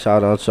man,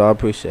 shout out y'all.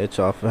 Appreciate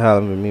y'all for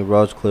having me.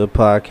 Roach Clip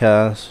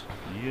Podcast.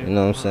 You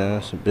know what I'm saying?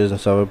 It's a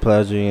business over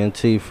pleasure.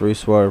 ENT, free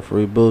swerve,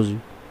 free bougie.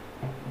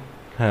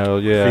 Hell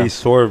yeah. Free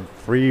sword,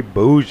 free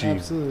bougie.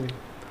 Absolutely.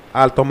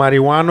 Alto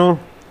marihuano.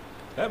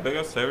 Yeah, big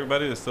ups to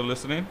everybody that's still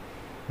listening.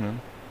 Yeah.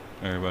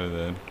 Everybody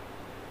that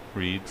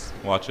reads,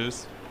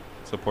 watches,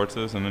 supports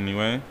us in any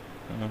way.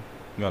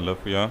 We got love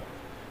for y'all.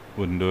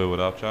 Wouldn't do it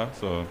without y'all.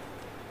 So,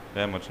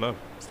 yeah, much love.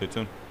 Stay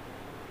tuned.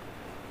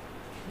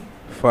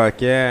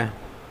 Fuck yeah.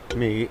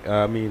 King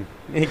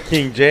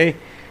J.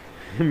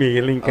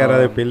 Miguelín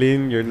Cara de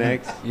Pelín, you're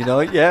next. You know,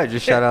 yeah,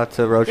 just shout out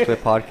to Roach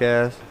Clip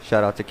Podcast.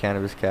 Shout out to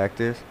Cannabis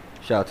Cactus.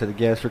 Shout out to the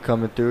guests for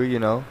coming through, you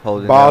know,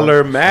 holding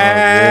Baller down,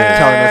 Mac.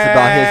 telling us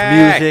about his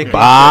music and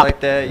Bop. shit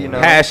like that, you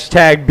know.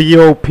 Hashtag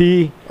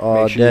BOP.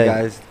 All Make sure you day.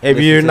 guys If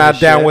listen you're to not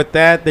his down shit. with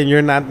that, then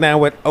you're not down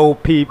with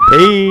OPP.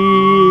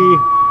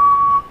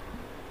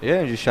 Yeah,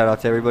 and just shout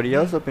out to everybody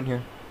else up in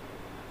here.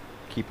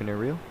 Keeping it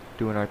real,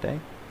 doing our thing.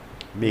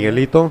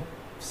 Miguelito.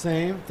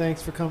 Same.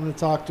 Thanks for coming to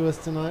talk to us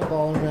tonight,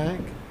 Baller Mac.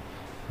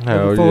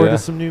 Hell Looking forward yeah. to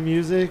some new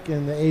music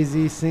and the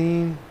AZ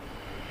scene.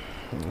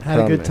 Had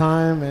a good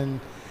time, and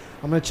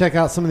I'm gonna check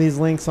out some of these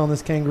links on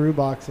this kangaroo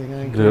boxing.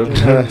 I encourage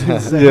everyone to do the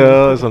same.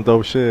 Yeah, that's some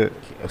dope shit.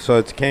 So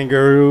it's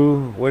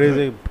kangaroo. What is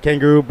it?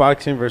 Kangaroo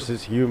boxing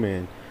versus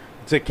human.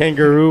 It's a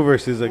kangaroo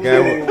versus a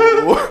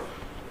guy.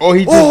 Oh,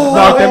 he just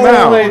knocked him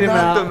out. Laid him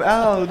Knocked out. them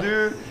out,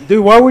 dude.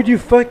 Dude, why would you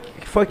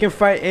fucking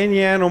fight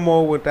any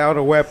animal without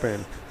a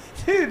weapon?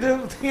 Dude,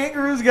 the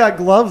kangaroo's got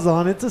gloves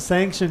on. It's a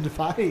sanctioned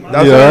fight.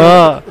 That's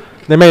Yeah.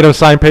 They made him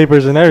sign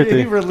papers and He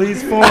everything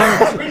released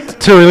forms.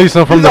 to release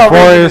him from He's the all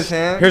raising his forest.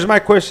 hand. Here's my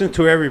question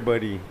to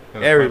everybody.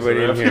 Gonna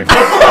Everybody in punch the here.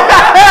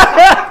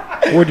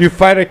 ref. Would you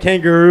fight a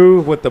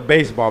kangaroo with a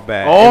baseball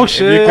bat? Oh, If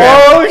shit. you could-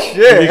 Oh if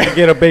you shit! could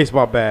get a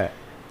baseball bat.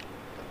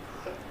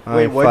 I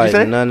Wait, ain't what'd you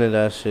fighting say? none of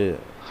that shit.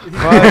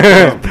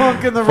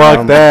 Punk in the Fuck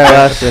room. that.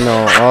 Blasting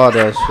on all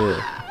that shit.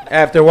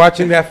 After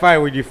watching that fight,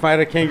 would you fight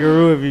a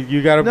kangaroo if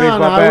you got a No, baseball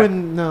no, bat? I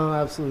wouldn't. No,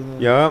 absolutely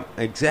not. Yup,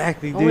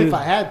 exactly, Only dude. if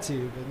I had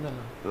to, but no.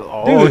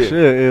 Oh Dude.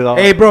 shit.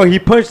 Hey, bro, he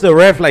punched the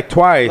ref like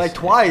twice. Like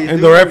twice. and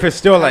dude. the ref is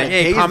still Kinda like,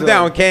 hey, hazed calm him.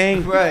 down,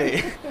 Kang.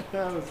 Right.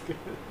 That was good.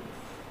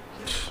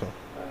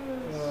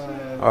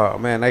 Oh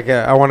man,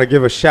 I want to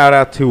give a shout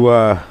out to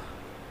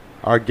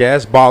our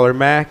guest Baller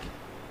Mac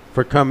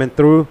for coming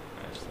through,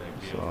 It's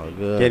all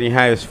good. getting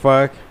high as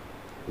fuck.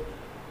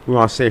 We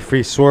want to say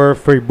free Swerve,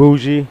 free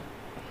Bougie,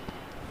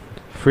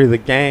 free the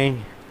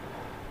gang.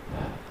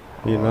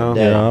 You All know,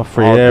 day. Yeah,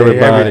 free All day,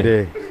 everybody.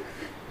 every day.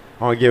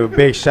 I want to give a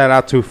big shout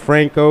out to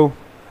Franco.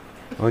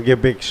 I want to give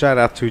a big shout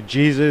out to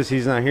Jesus.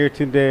 He's not here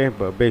today,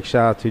 but a big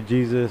shout out to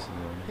Jesus.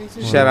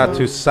 Shout out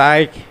to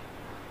Psych.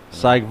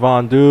 Psych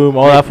Von Doom.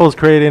 Oh, that fool's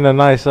creating a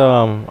nice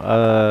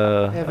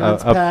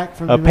Evidence pack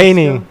from a New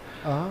painting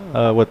Mexico.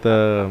 Oh. with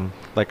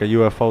like a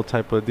UFO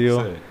type of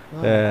deal. Sick.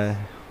 Nice. Yeah.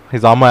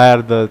 He's all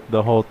add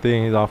the whole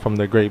thing. He's all from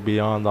the Great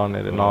Beyond on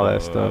it and all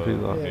that stuff.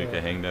 He's all, You Yeah.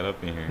 can hang that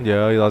up in here.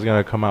 yeah, he's always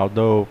gonna come out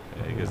dope.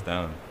 Yeah, he gets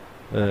down.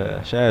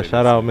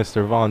 Shout out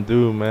Mr. Von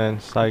Doom, man.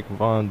 Psych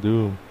Von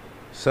Doom.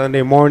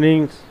 Sunday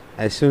mornings,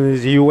 as soon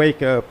as you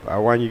wake up, I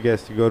want you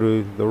guys to go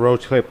to the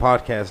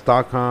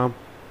roachclippodcast.com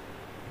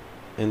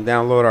and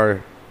download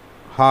our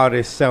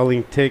hottest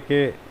selling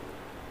ticket,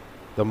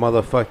 the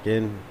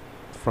motherfucking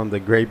From the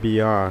Great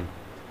Beyond.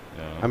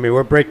 Yeah. I mean,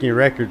 we're breaking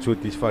records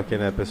with these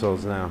fucking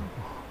episodes now.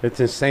 It's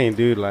insane,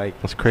 dude. Like,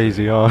 That's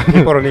crazy, huh?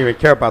 people don't even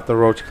care about the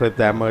Roach Clip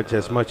that much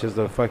as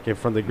the fucking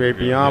From the Great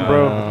Beyond,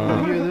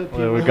 bro.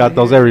 Well, we got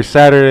those every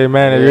Saturday,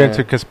 man. If you're Yeah.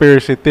 into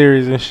conspiracy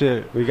theories and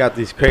shit. We got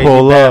these crazy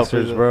Pull up,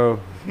 bastards, is it? bro.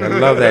 I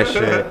love that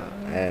shit.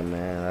 Hey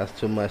man, that's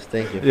too much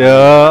thinking.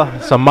 Yeah,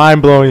 some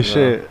mind blowing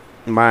shit.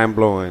 Mind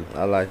blowing.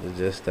 I like to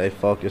just stay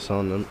focused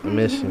on the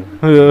mission.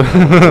 We're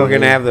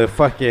gonna have the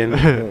fucking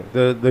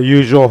the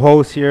usual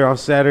hosts here on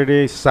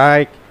Saturday: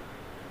 Psych,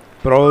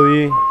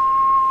 Brody,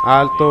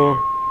 Alto,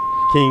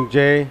 King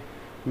J,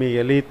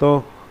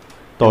 Miguelito, and of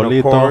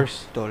Tolito.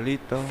 course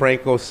Tolito.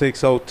 Franco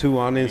 602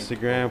 on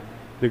Instagram,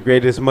 the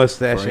greatest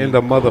mustache in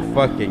the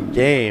motherfucking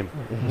game.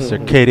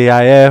 Mr.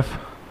 KDIF.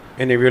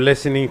 And if you're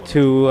listening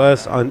to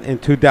us in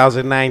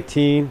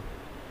 2019,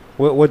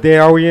 what day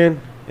are we in?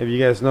 If you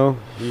guys know,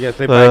 you guys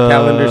play by a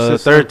calendar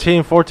system.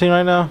 13, 14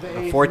 right now? The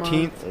 8th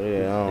 14th. month. Yeah,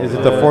 I don't Is it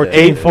know the that 14th? day.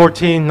 8,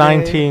 14,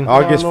 19.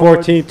 August Download.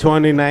 14,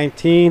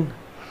 2019.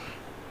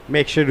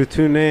 Make sure to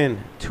tune in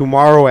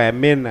tomorrow at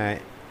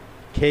midnight.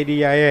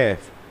 KDIF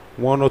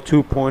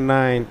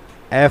 102.9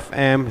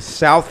 FM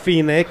South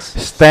Phoenix.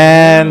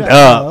 Stand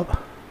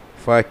up.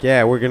 Fuck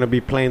yeah, we're going to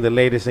be playing the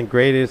latest and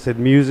greatest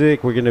in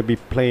music. We're going to be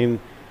playing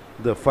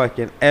the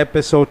fucking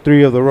episode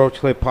 3 of the Roach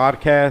Clip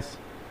podcast.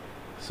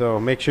 So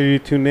make sure you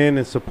tune in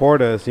and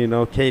support us. You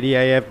know,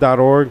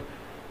 KDIF.org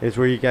is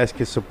where you guys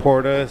can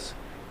support us.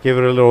 Give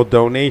it a little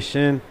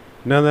donation.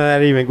 None of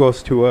that even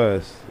goes to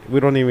us. We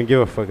don't even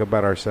give a fuck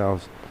about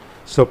ourselves.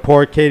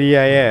 Support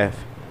KDIF.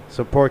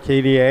 Support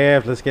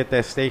KDIF. Let's get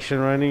that station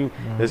running.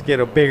 Let's get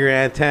a bigger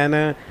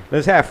antenna.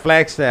 Let's have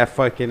Flagstaff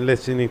fucking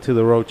listening to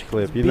the Roach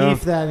Clip, you know?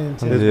 Beef that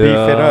into Let's Yeah.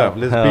 beef it up.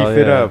 Let's Hell beef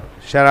it yeah. up.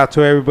 Shout out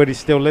to everybody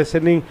still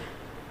listening.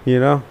 You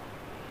know,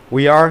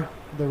 we are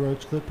the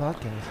Roach Clip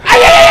podcast.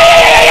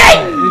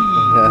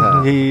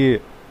 Yeah.